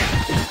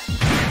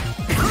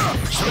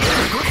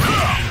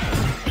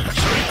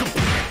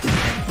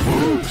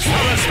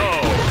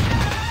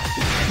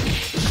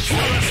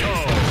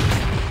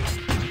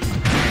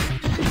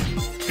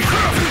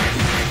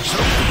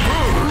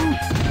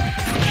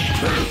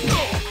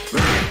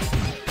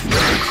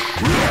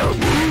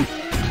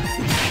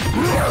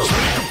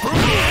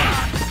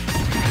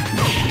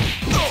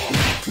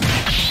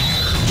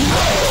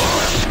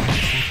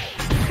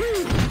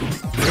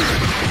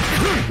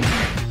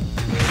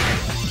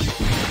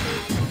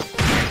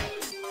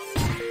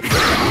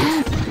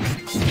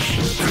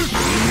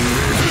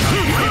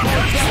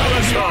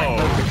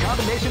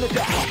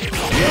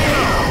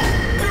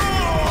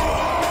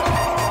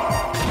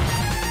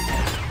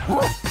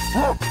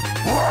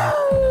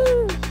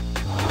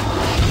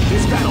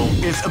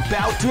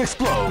 to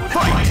explode.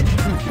 Fight!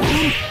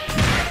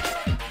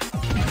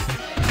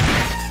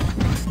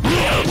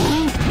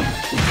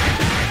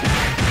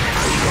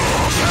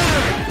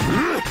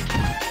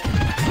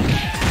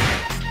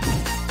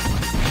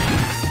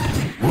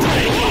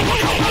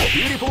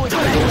 Beautiful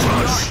attack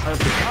of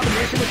the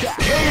combination attack.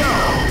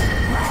 KO!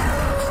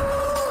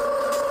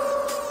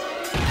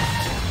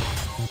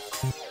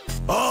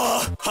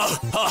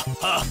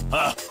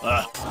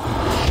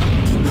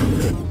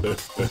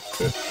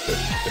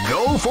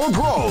 Go for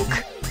broke!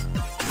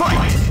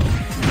 Fight!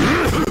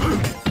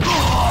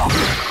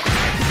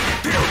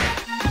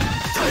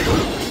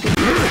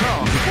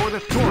 Calm before the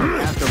storm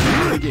as the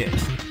round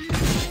begins.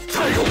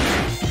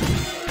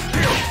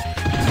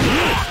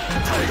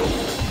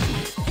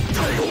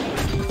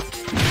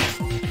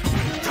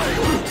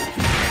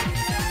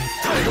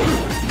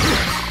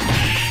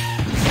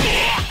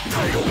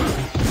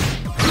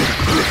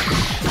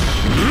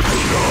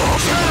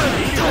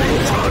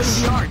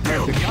 The art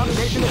of the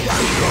combination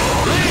attack.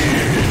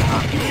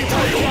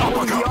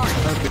 The art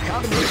of the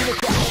combination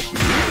attack.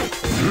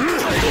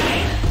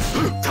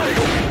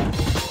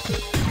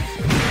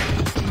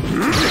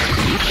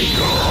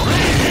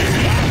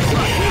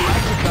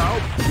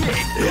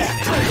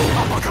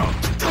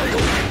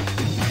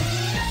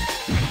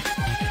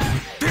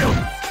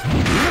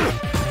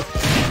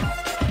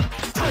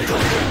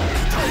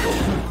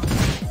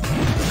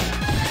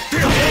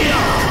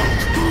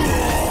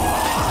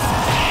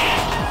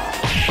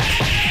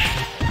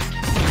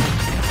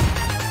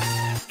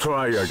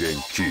 Try again,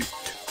 kid.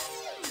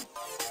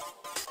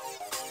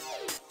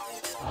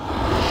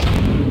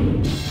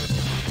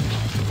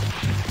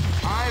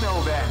 I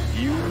know that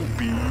you'll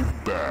be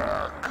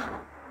back.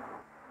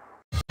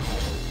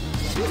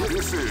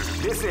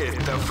 This is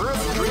the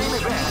first dream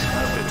event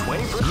of the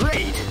 21st.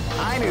 Great!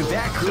 I knew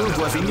that groove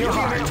was in your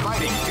heart.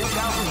 Fighting 2001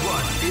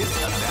 is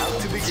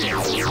about to begin.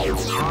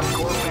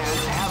 Hardcore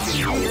fans have been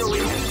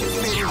eagerly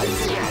anticipating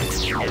this event,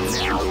 and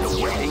now the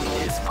waiting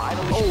is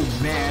finally. Oh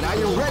man, are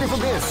you ready for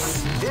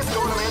this? This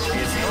tournament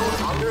is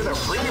held under the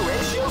free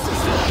ratio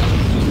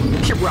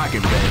system. Keep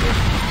rocking, baby.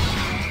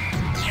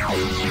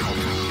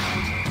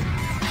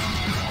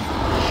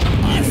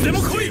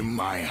 In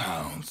my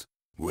house,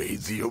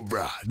 with your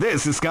bride.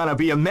 This is gonna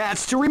be a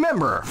match to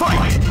remember.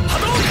 Fight!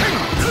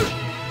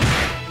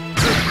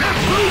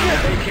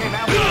 They came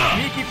out with a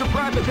sneaky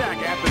surprise attack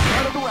at the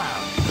start of the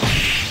round.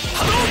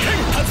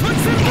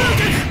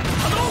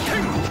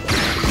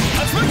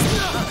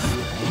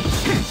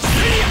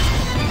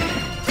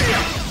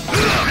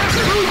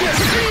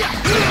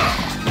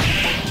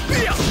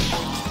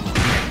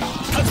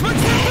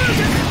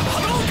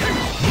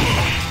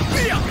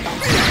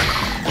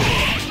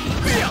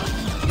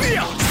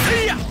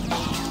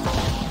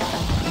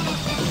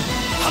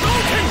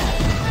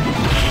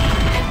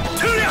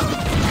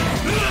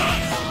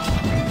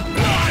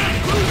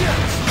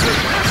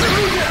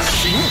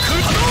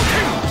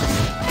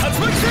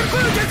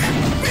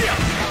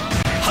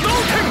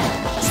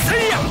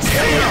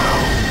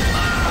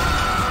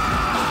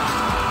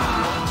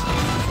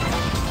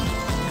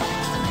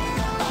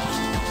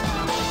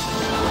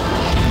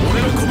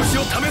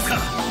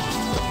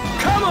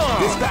 Come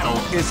on! This battle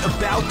is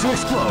about to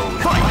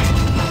explode. Fight!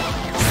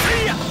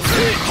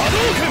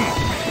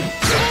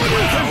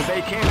 Well,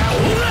 they came out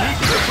with a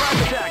sneaky surprise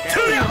attack at the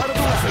start of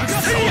the round.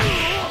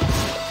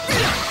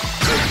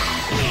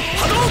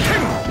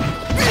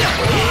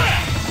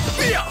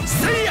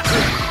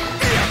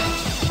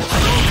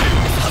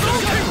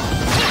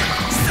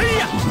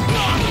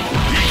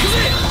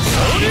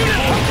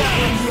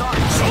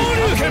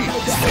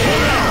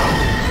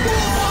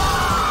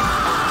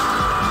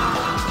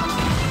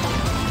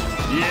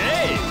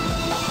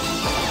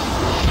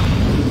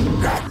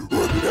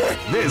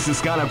 This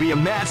is gonna be a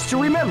match to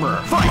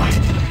remember. Fight!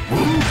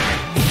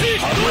 They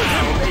came with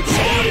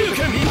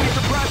a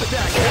surprise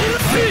attack at the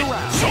start of the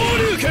round.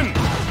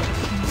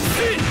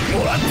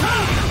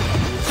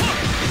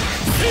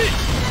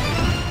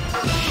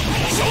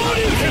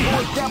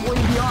 More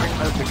dabbling the art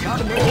of the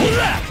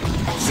combination.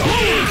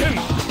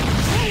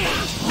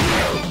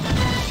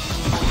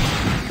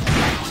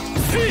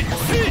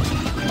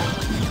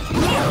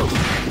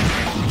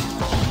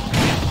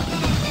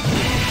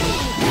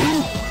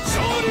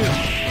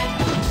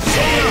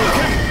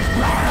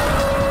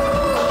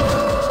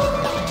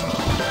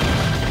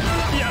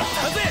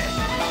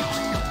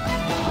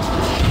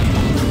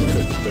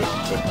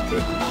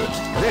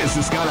 This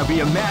is gonna be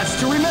a match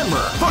to remember.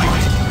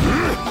 Fight!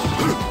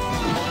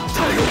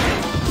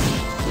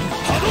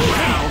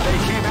 Now they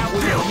came out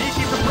with a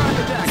sneaky surprise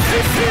attack.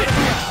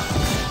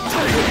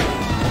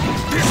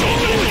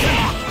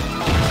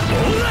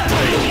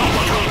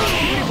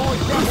 Beautiful example in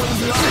the art of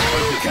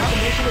the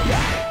combination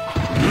attack.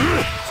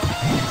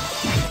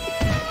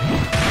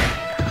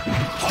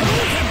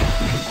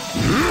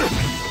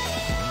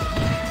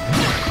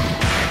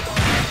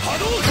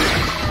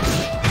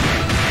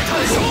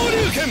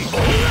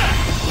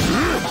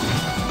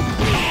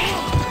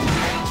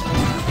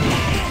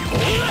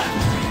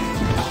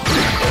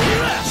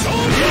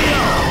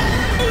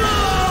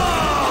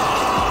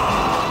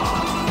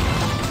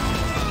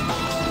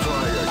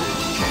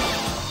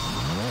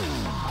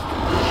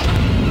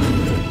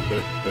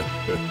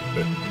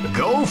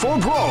 for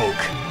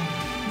broke.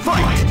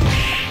 Fight!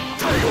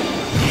 Tail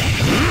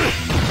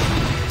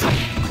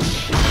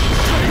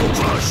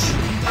crush.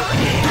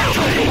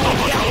 Tail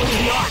uppercut.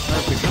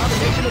 That's the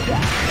combination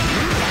attack.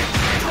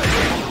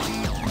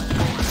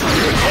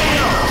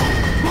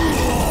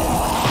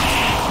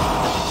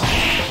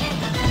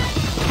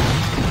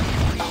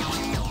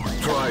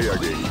 Try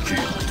again,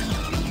 kid.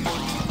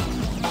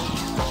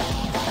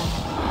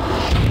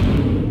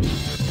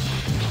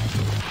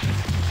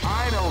 I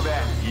know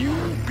that.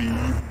 You'll be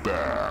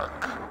back.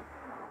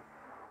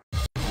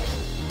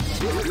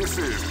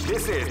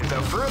 This is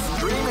the first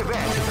dream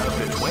event of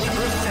the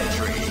 21st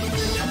century.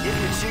 If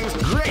you choose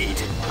great,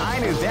 I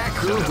knew that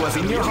groove was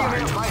in your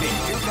heart. Fighting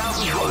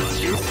 2001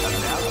 is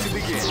about to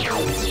begin.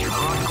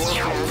 Hardcore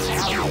fans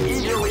have been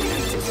eagerly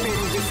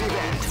anticipating this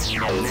event.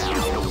 And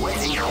now the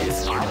waiting is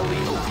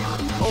finally over.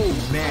 Oh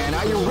man,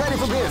 are you ready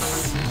for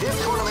this? This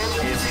tournament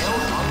is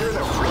held under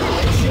the free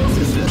ratio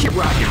system. Keep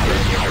rocking.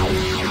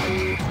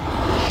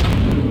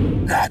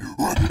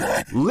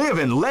 Live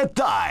and let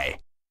die.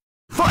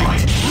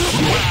 Fight!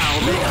 Wow,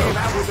 they came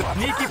out with a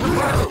sneaky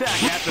surprise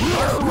attack at the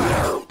first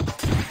round.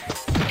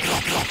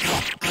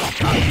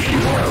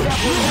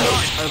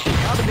 Of the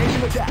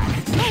combination attack.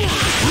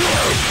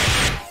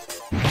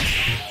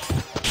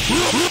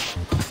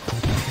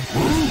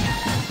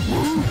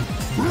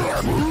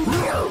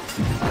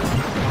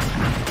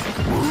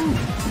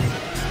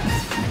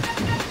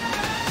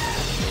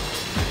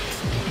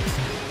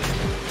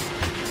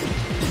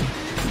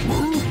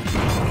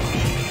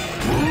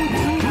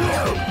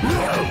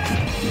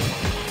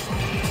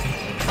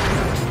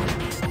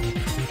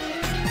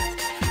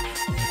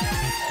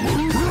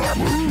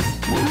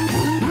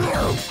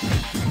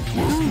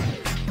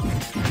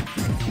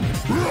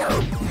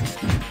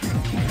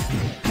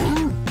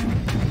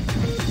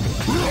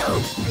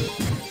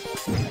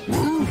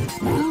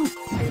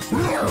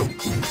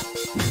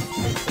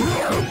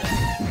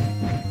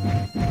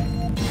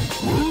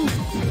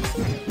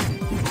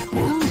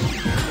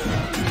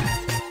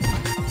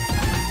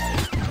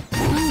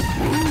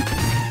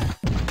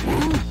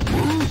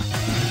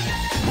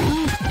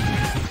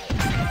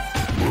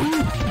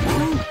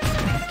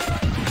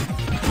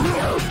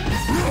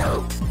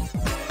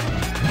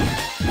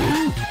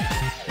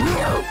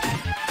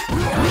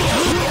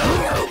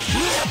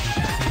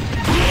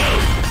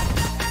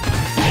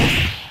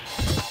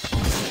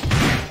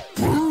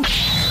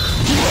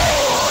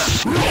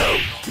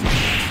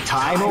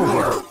 Time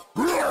over.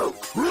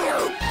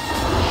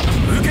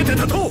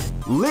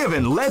 Live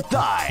and let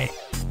die.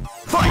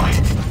 Fight!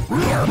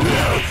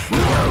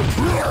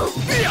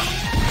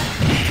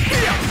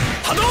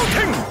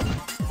 Hadouken!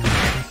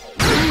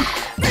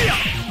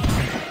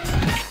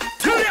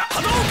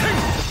 Hadouken!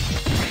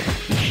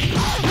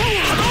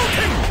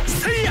 Hadouken!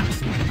 Seiya!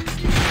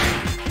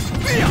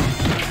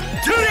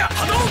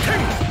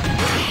 Hadouken!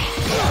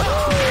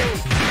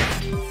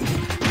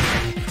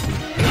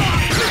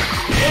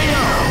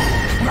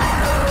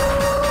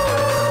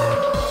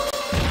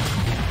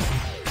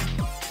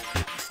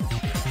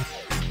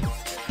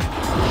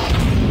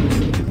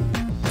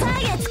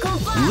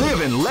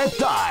 Live and let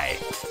die.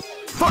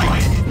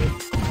 Fight!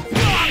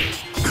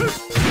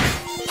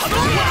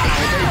 Wow,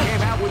 they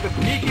came out with a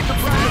sneaky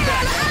surprise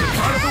attack at the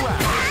start of the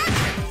round.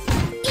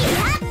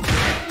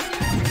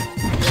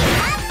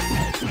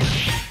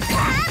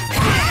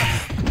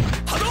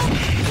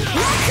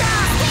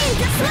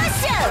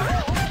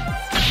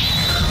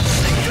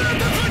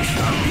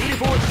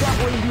 Beautiful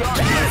grappling beyond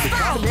the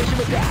combination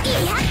attack.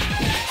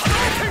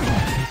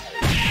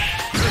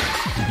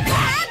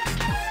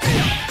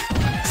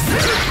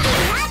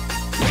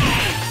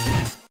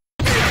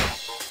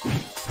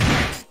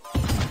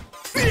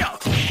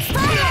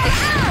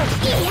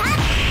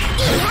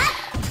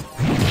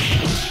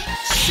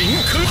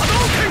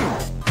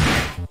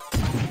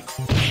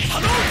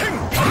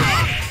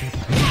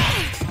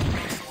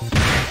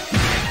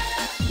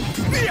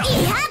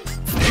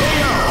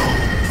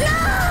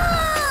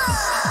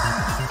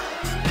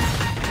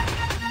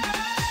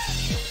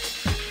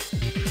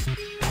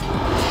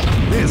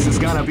 This is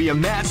gonna be a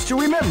match to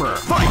remember.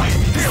 Fight!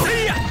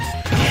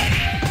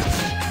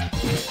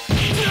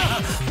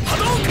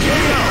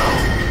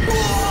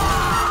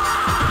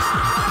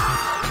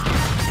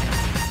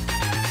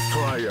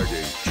 Try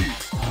again, kid.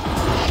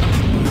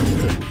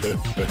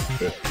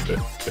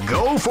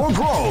 Go for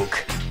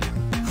broke.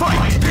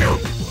 Fight!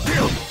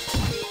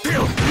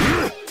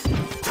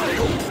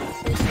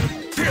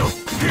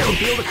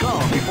 Feel the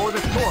calm before the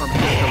storm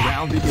as the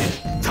round begins.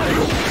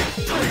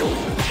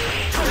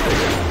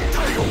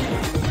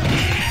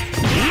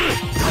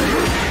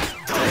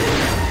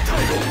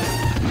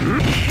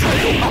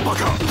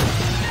 Uppercut!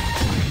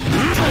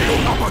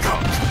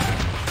 Uppercut!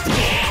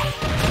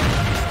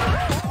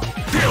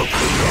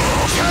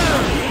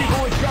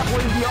 Beautiful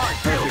extrapolating the art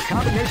as the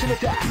combination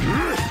attack.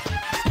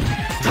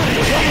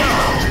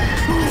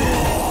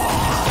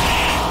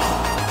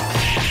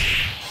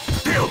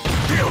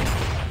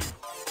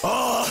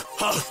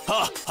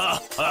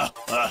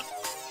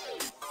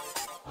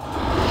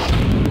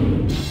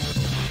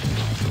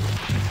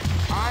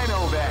 I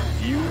know that.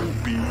 You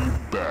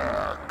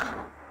back.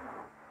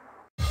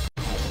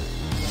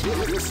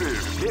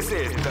 This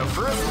is the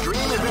first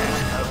dream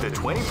event of the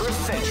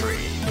 21st century.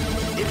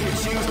 If you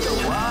choose the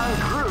wrong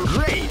groove,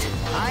 great!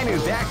 I knew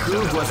that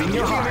groove was in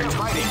your heart.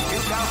 Fighting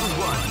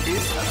 2001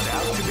 is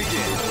about to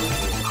begin.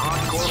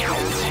 Hardcore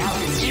fans have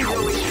been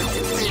eagerly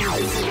anticipating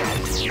this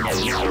event, and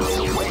now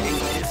the waiting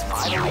is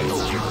finally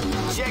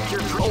over. Check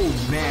your Oh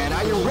man,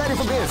 are you ready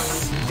for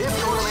this? This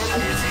tournament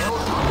is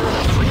held under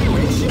the free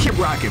ratio. Keep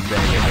rocking,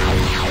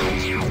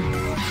 baby.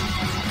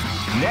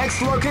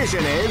 Next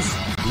location is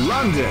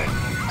London.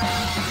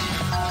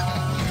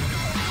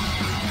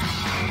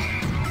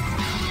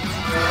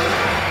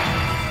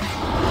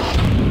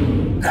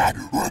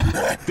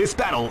 This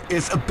battle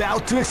is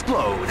about to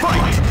explode.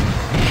 Fight!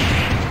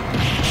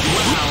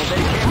 Wow, they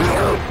came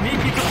out.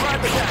 Sneaky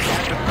surprise attack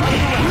at the front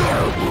of the round.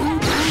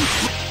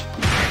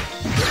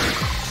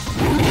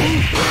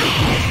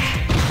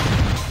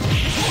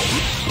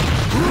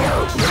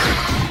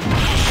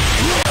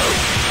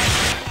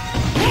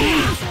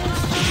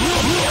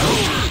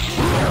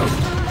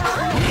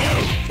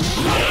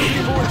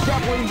 People are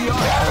definitely the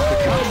art of the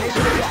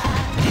combination attack.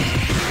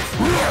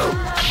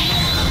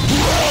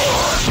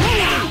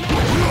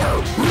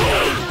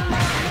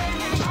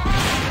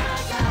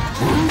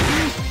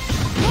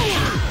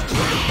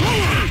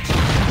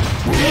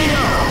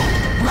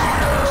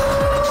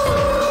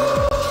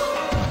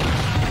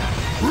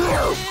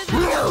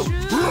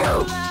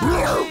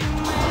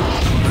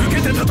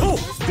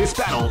 This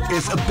battle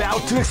is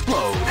about to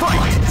explode.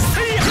 Fight!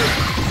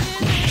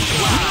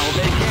 Wow,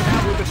 they came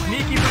out with a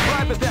sneaky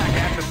surprise attack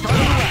at the start of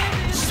the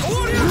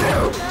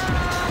round.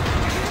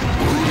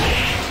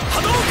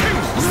 Hadouken!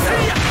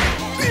 Seiya!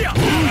 Seiya!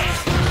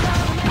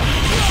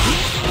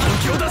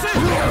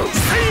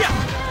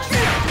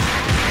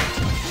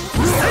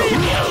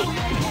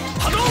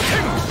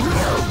 Hadouken!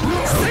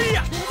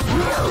 Seiya!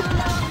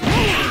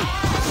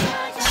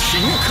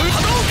 Shinku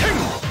Hadouken!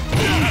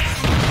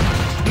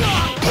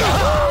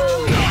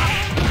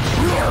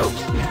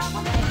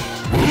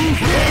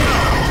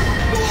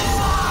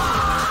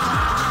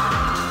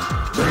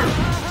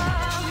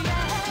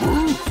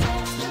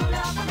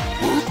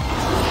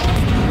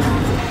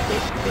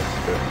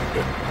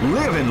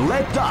 Live and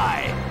let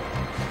die.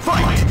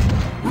 Fight!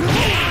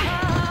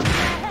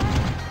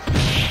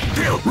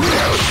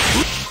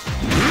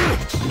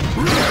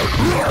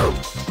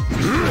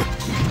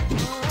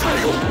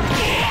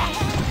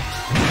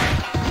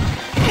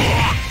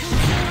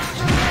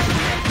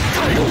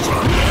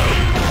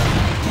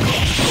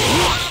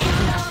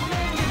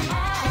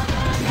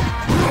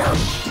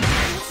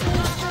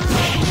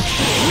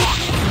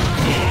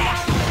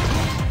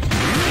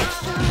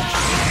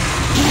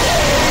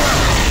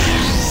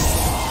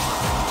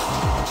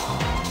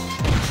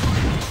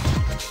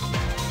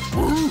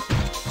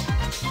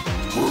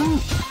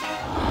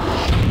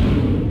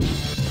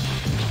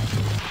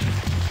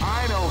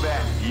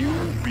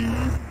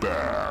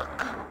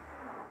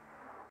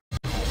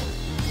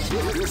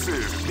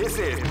 This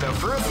is the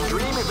first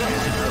dream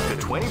event of the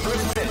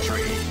 21st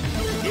century.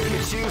 If you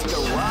choose the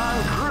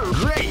wrong groove,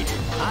 great!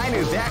 I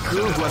knew that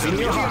groove was in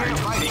your heart.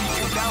 Fighting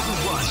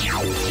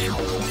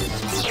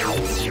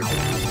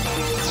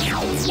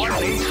 2001. What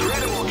an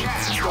incredible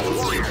cast of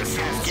warriors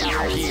has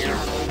gathered here.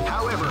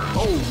 However,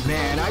 oh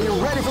man, are you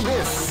ready for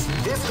this?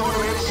 This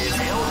tournament is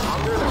held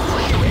under the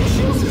free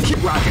ratio system.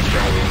 Keep rocking,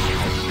 baby.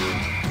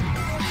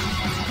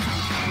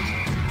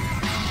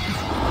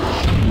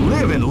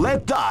 Live and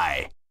let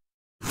die.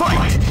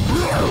 Fight!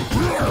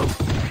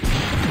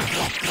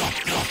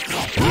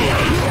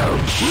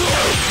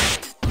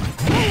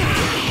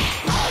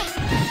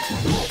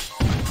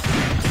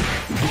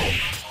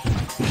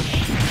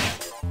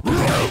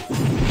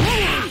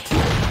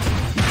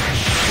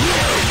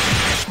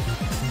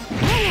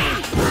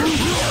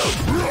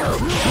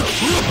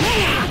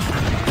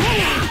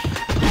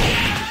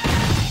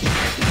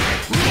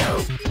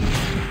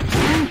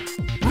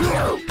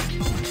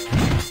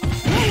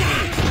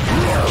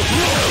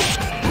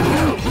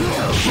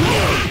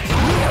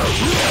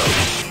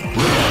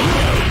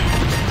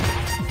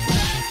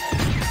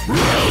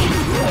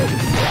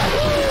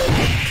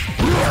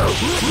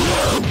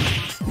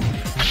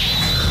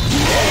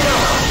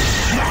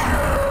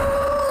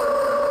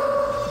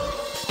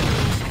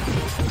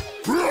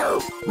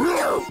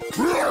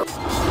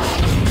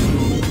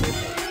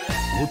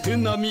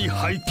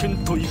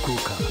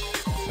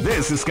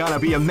 This is gonna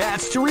be a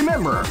match to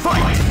remember.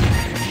 Fight! They came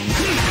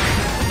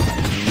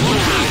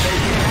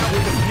out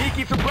with a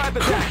sneaky surprise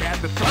attack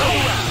at the start of the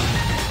round.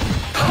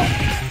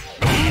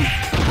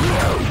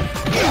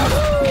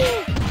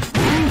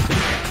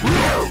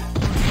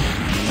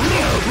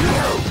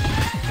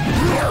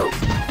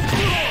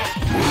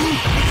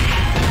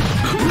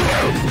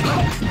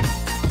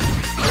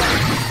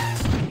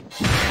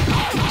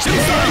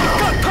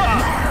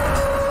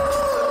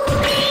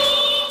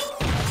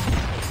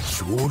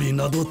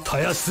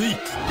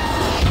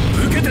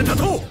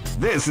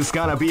 This is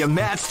gonna be a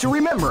match to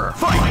remember.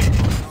 Fight!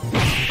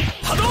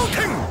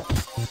 Hadouken!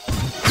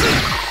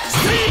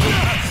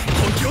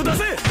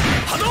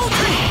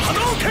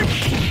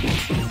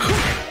 Hadouken!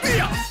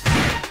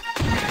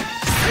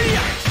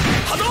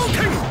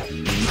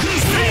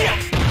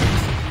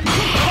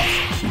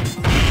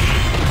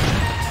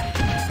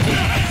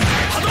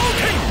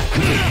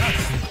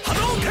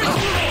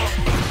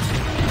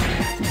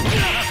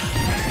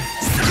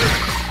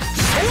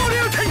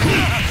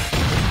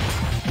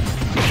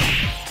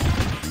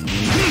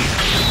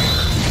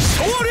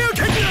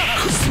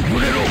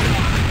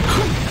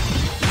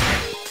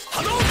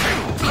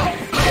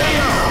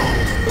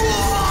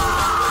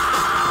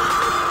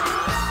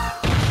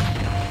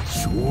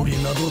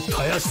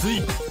 やす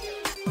い。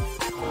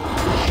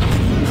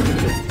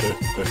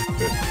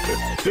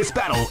 This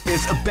battle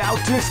is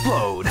about to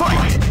explode.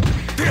 Fight!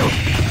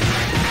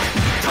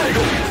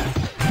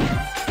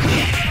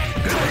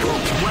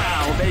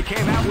 Wow, they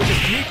came out with a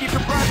sneaky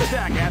surprise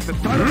attack at the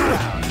start of the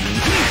round.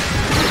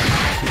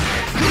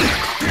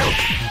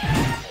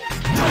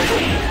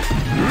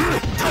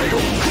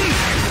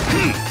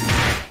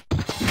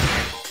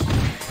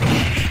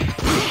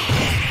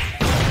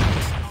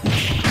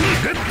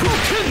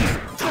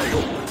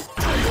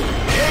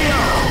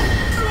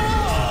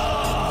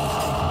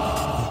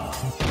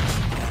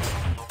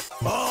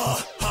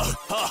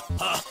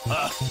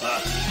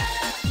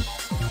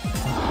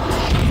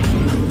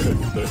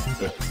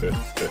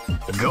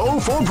 Go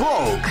for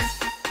broke!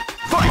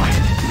 Fight!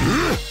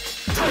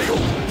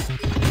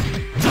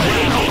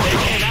 They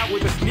came out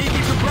with a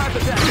sneaky surprise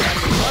attack at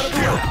the start of the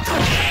round.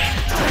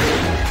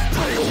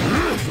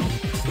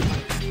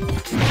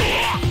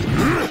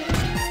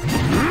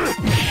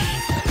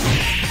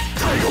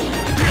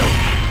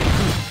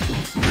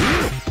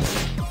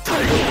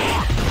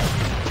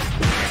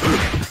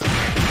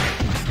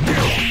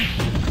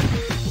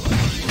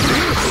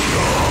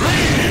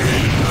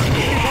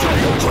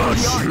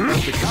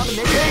 The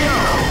combination.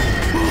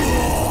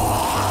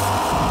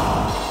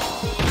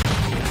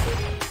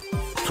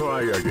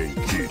 Try again,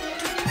 kid.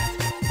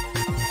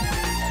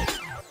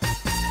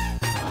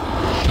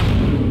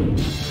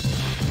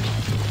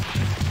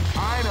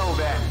 I know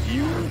that.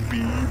 You'll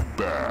be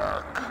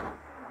back.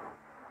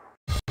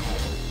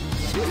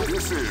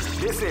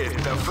 This is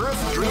the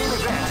first dream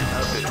event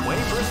of the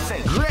 21st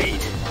century.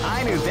 Great!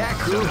 I knew that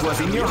groove was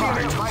in your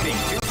heart. Fighting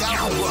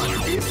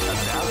 2001 is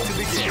about to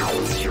begin.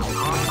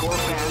 Hardcore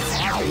fans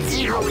have been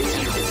eagerly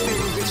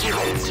anticipating this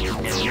event,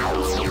 and now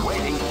the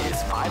waiting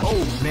is 5.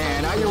 Oh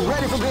man, are you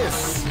ready for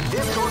this?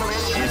 This tournament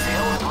is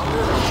held under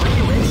the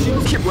free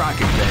ratio. Keep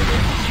rocking, baby.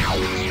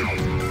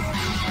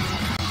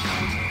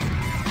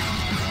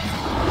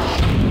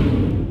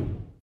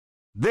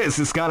 This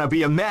is gonna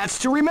be a match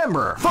to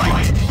remember.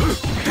 Fight!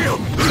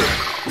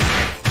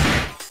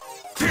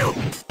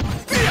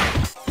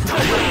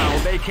 Wow,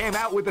 they came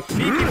out with a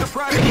sneaky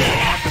surprise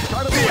attack at the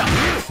start of the round.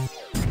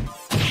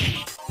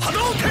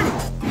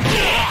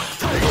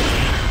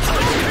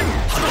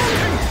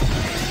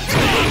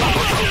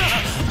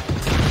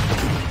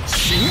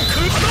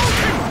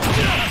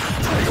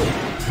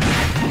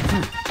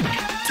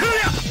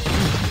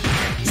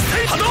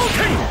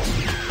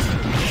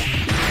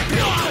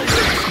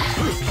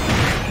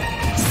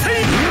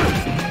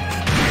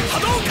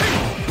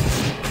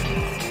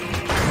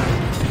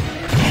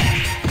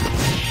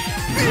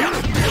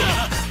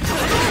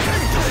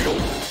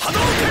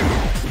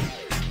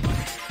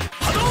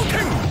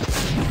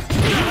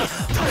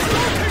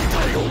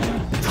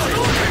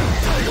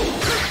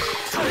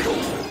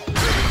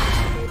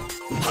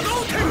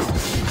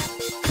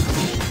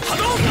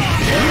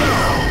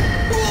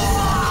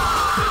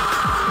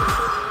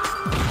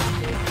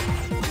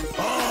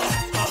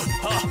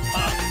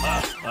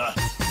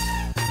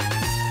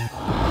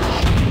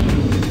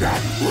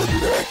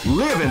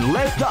 Live and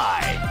let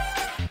die.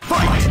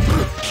 Fight!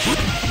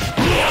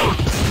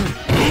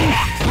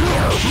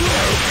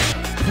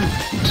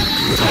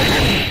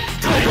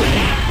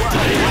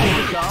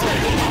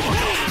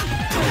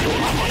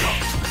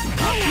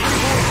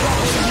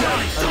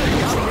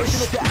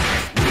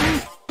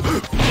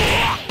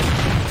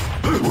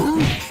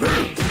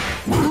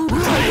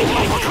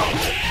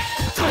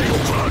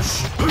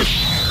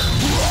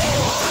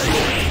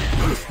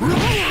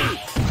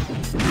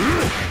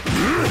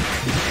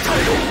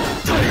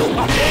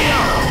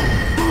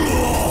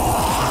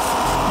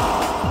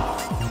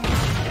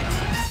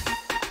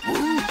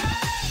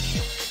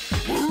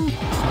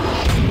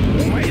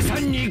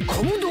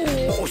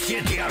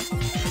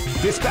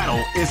 This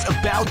battle is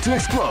about to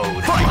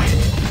explode. Fight!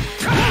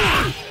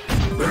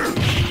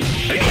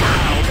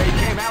 Wow, they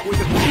came out with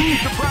a sneaky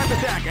surprise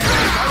attack at the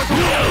start of the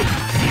round.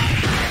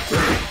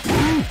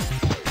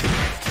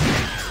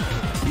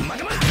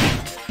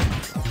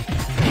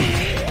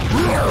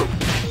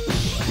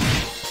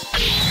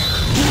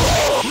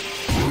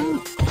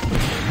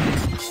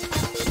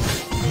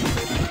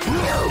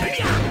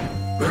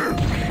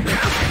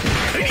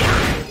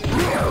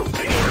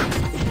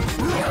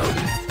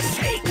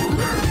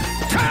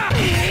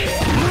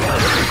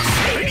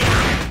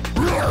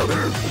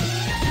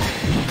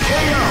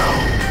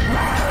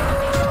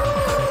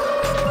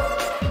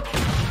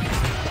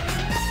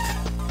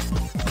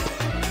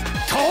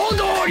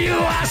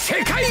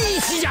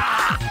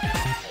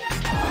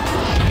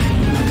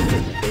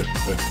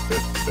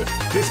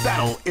 This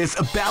battle is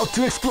about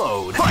to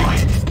explode.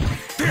 Fight!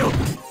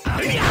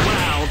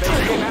 Wow, they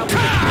came out with a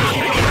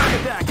sneaky surprise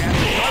attack at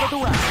the start of the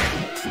round.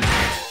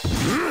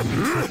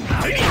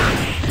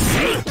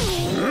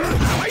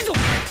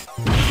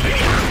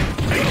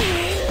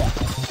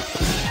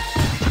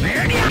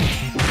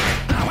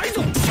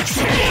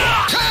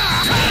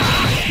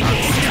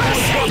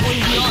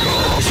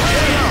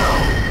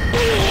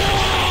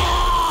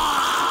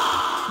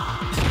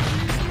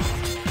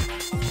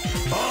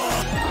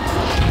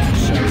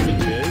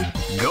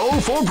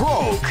 for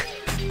broke.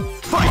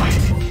 Fight!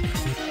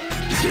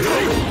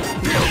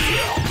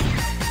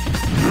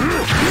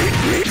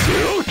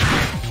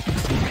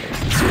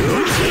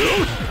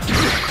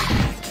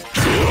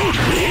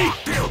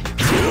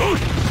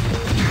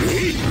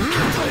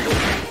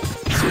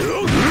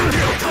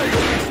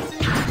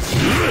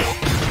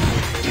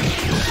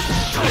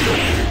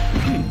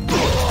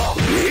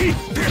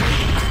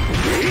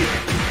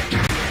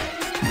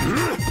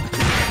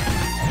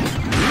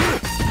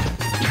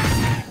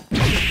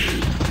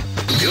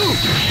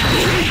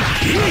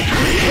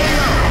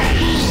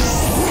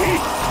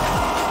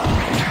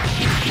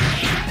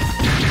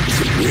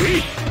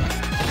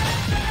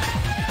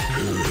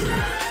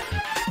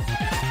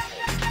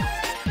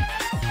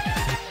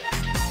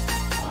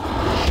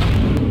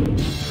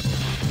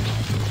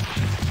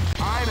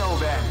 I know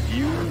that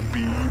you'll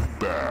be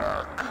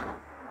back.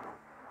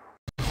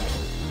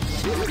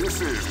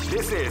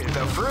 This is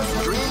the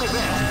first dream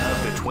event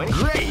of the 20.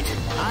 Great!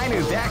 I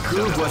knew that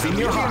groove was in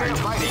your heart.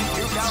 Fighting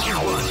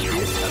 2001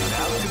 is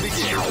about to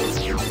begin.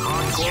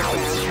 Hardcore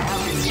fans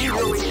have been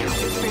eagerly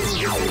anticipating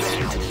this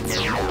event,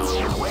 and now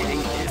the waiting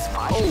is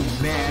final. Oh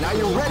man, are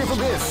you ready for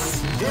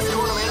this? This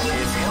tournament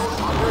is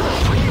held under the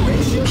free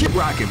ratio. Keep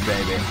rocking,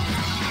 baby.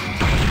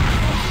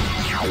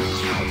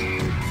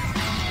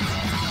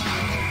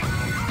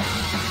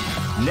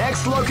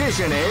 Next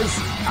location is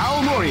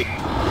Aomori.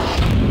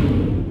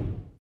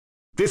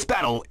 This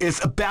battle is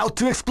about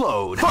to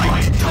explode.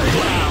 Fight!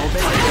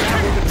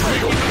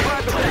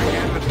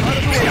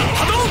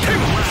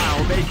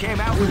 Wow, they came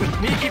out with a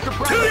sneaky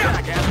surprise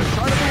attack at the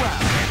start of the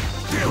round.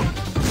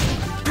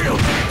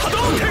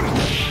 Hadouken!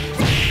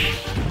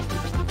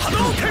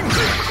 Hadouken!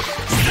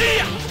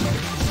 Seiya!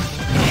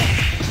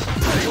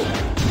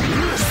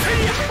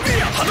 Seiya!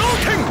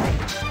 Hadouken!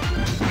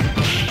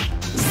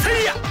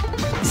 Seiya!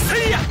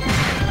 Seiya!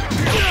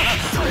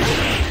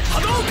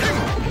 Hadouken!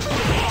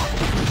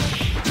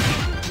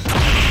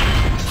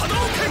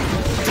 Hadouken!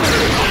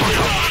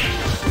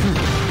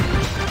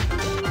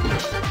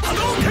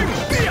 Hadouken!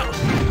 Bia!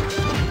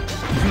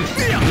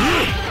 Bia!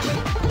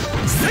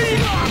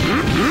 Seiya!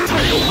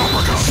 Final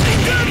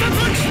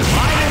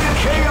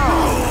KO!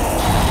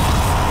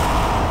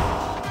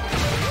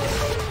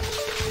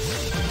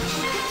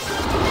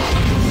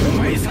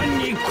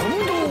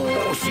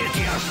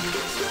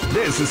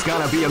 This is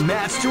gonna be a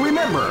match to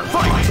remember.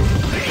 Fight!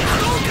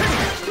 Hadouken!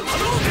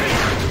 Hadouken!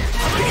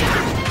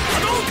 Hadouken!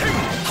 Hadouken!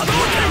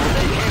 Hadouken!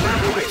 They came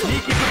out with a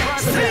sneaky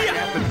surprise attack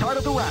at the start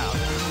of the round.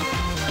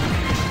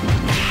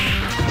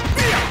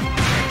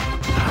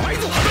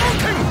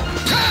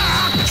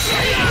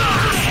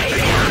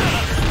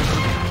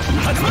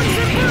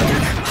 Hadouken!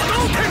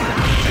 Hadouken!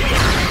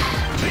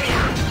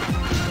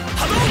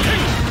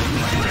 Hadouken!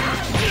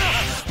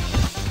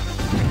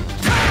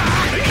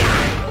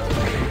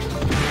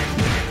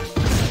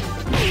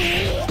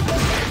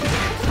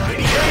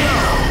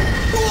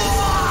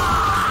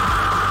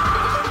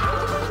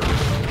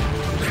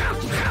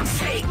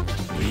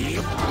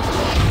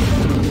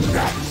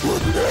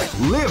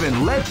 Live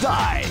and let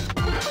die.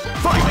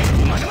 Fight! They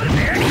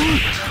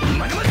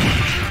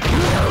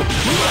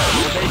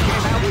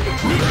came out with a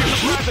sneaky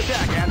surprise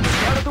attack at the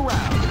start of the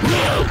round.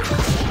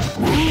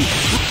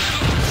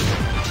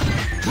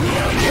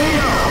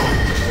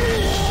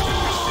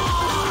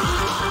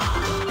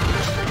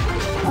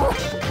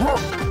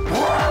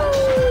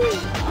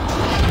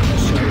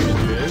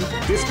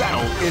 This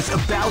battle is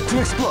about to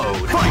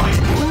explode. Fight!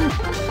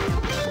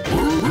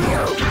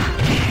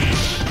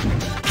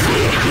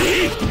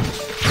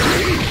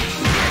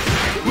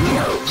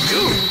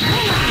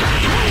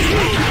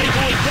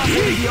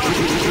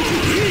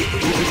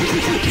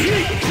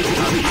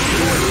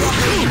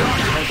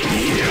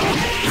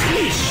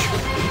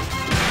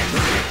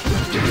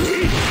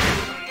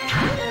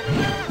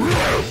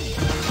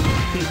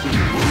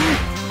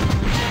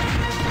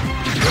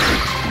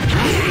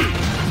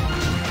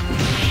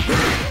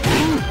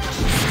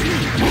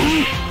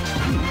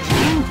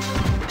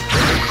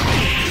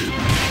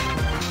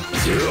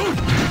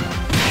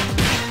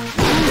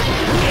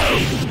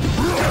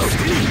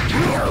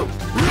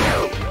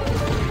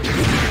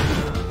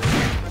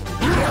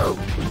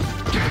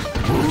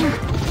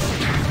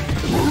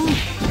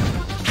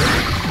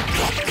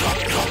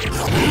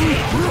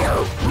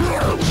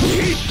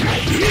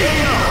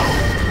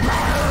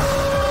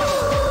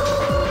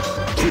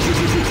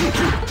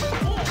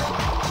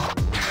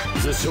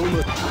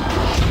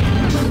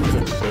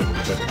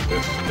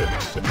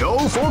 Go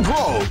for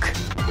broke.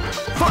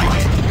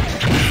 Fight!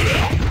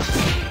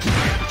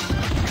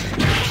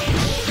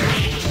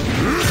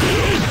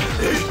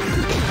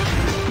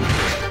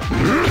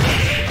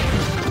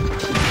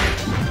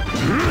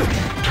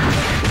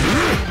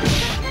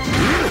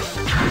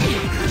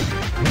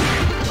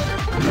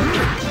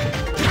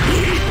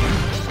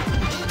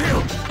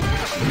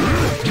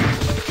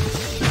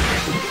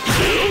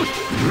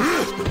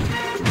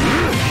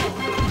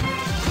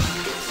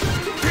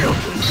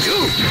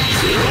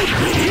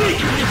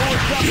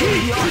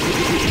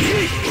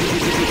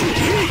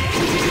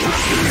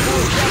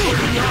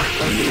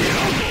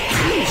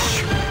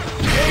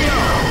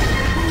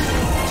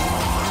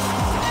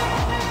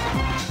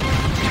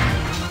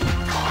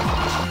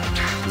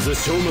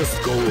 show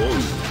must go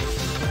on.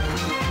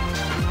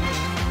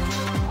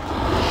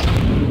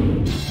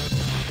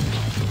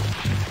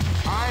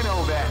 I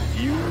know that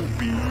you'll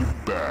be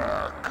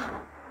back.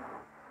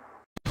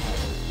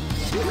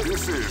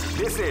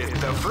 This is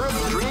the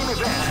first dream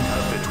event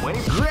of the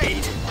 20.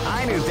 Great!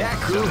 I knew that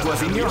groove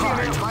was in your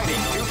heart. Fighting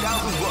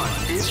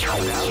 2001 is about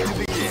to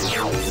begin.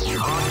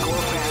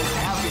 Hardcore fans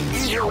have been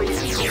eagerly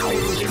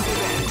anticipating this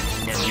event,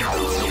 and now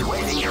the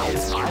waiting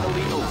is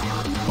finally over.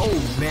 Oh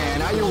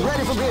man, are you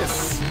ready for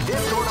this?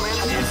 This tournament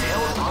is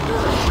held under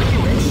the free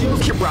ratio.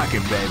 Keep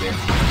rocking, baby.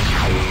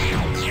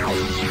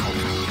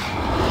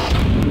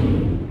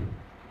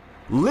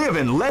 Live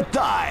and let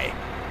die.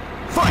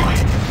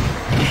 Fight!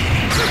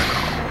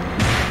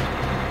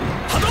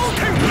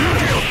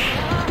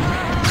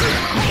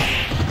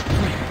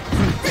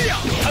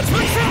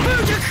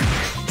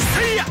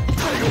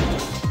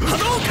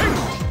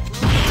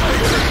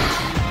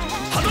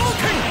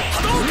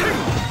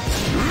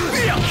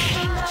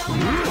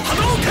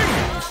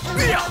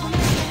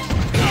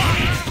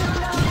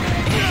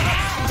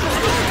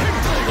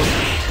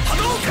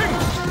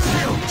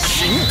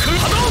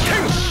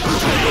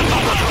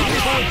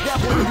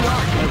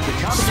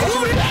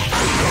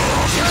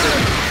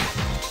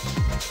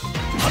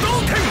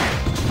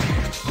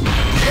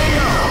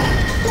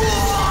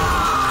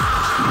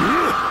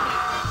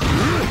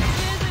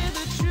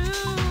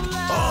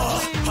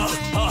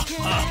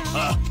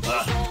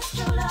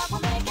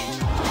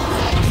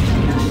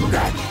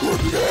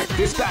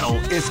 This battle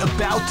is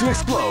about to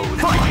explode.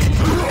 Fight!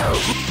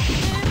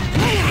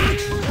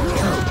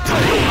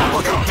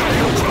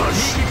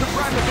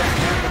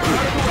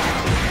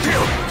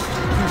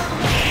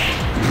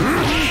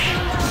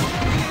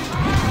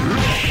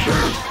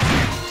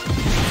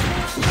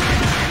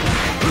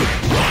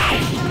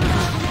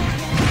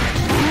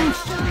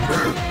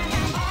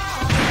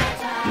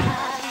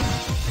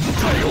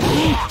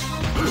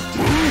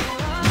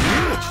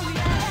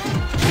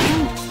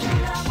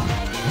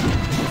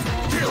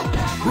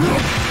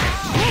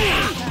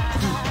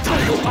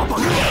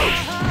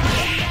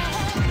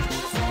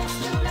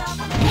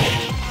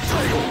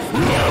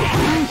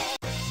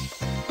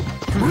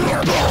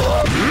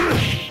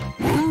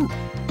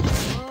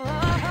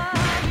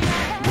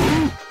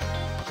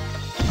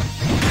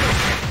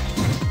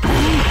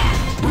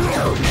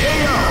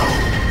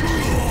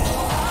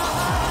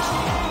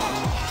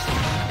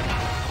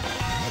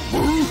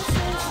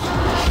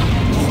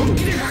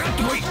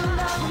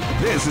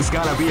 This is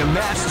gonna be a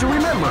match to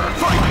remember.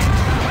 Fight!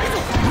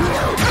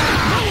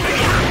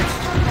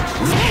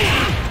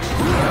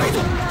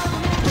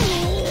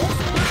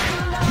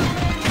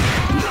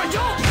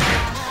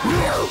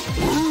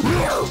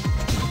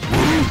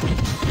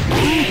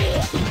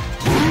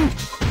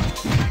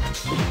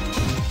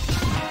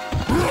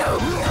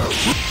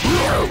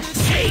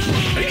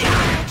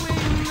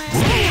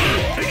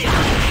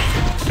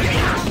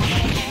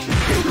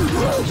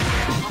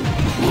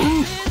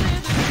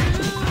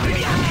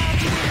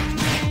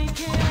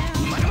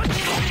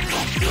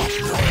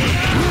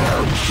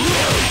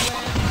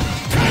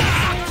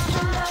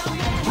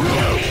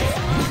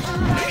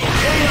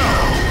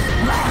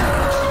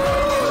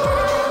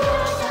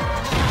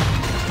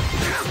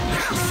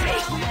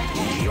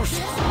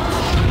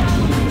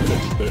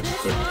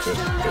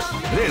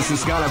 This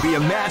is gonna be a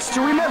match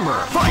to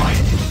remember. Fight!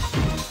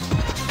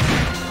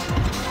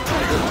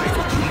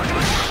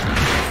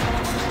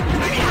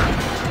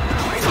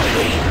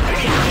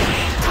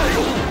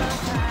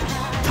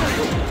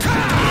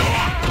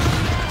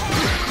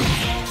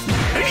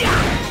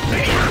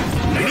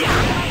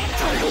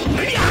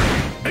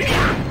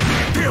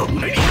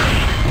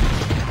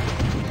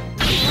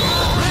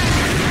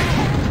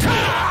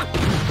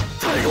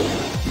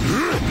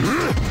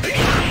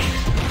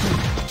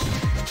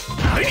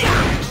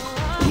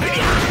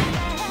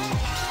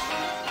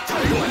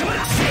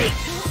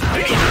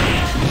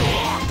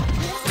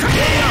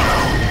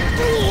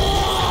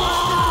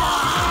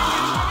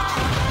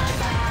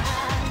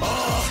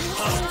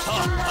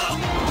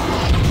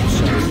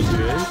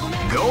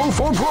 Go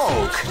for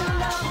broke!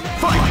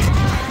 Fight!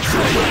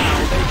 Wow,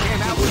 they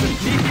came out with a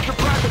deep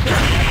surprise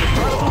attack at the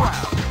front of the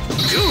round.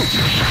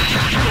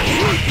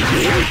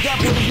 That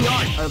was the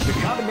art of the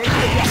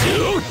combination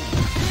attack.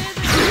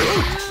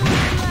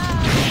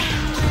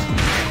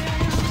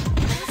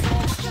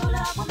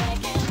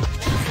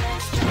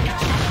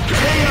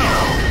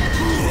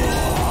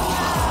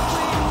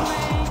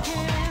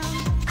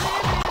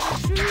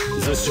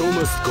 The show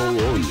must go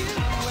on.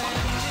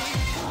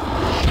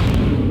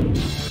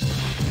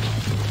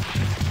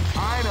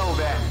 I know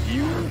that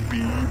you'll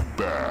be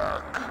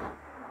back.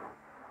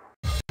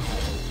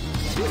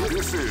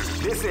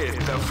 This is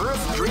the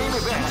first dream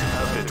event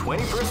of the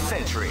 21st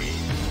century.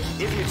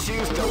 If you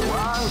choose the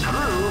wrong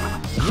groove,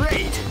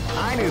 Great!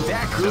 I knew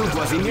that groove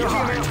was in your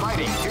heart.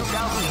 Fighting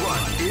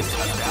 2001 is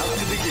about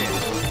to begin.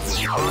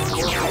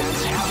 Hardcore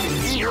fans have been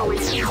eagerly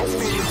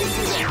anticipating this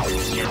event,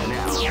 and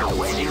now the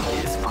waiting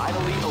is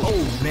finally over.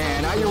 Oh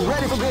man, are you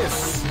ready for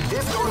this?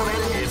 This tournament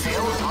is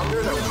held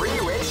under the free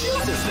ratio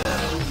system.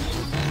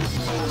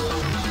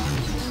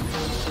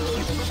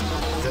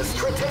 The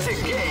strategic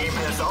game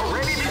has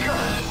already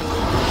begun.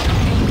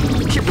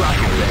 Keep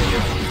rocking, baby.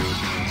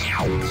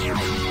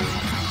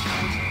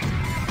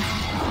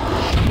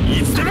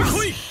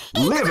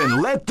 Live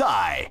and let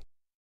die.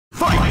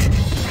 Fight!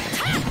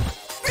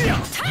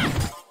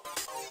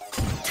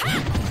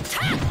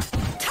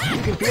 You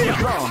can feel the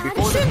drum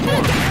before the storm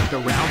as the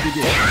round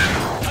begins.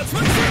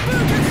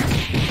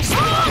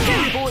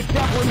 People is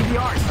definitely the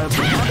art of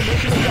the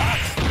combination of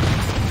dots.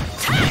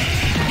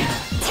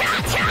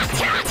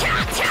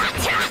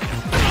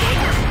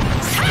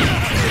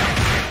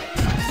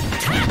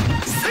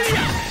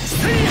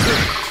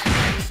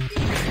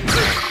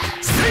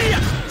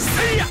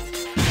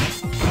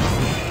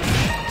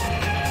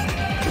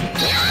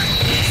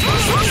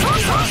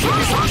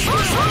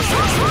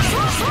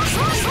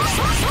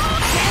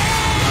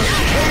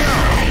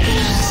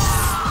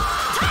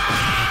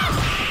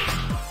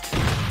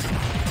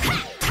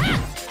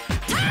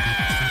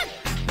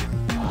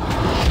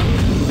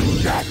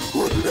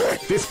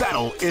 This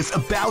battle is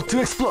about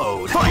to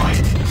explode.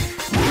 Fight!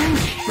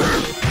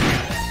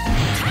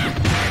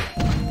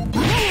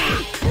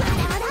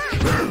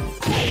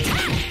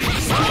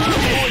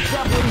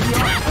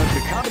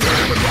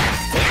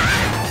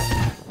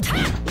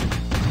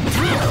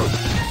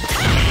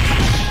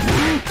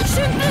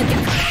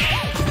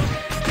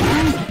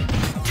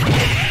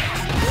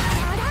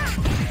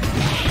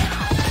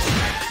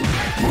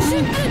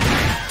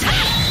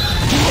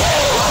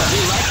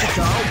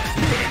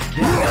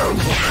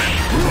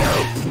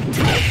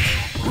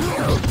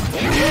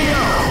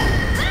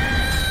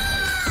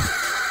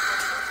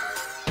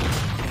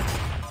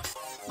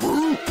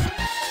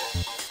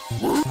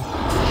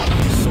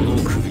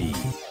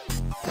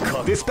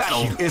 This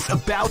battle is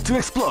about to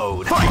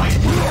explode. Fight!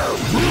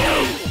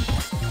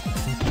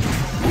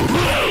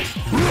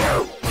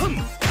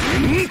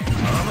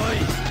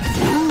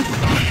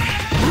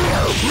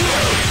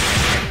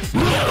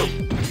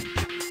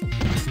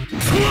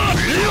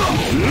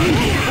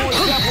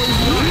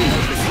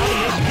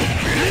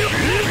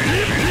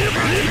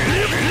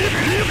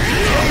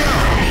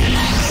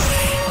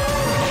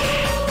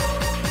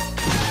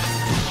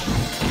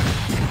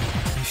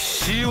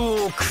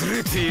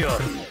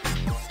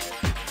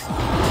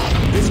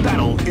 This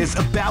battle is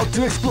about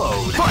to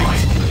explode.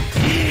 Fight!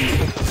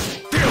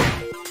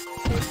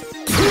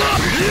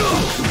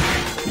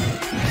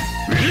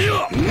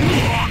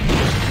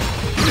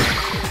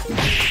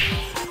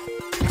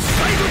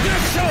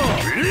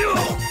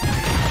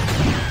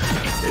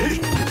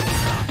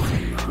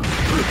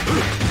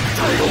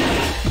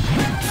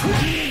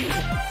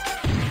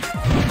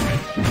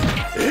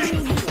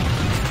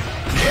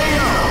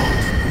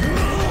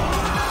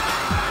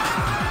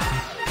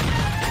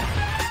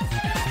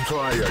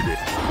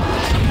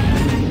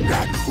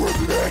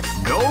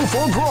 Go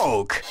for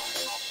broke!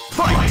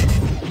 Fight!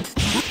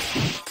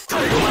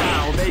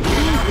 Wow, they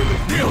came out with a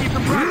sneaky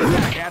surprise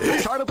attack at the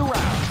start of the round.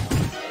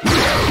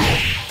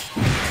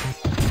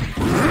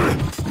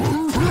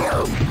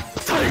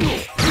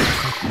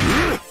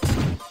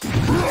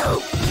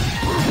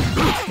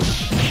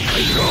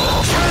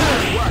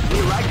 What,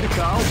 you like the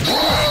call?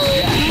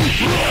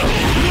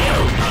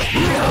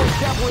 Yeah.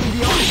 Definitely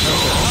the only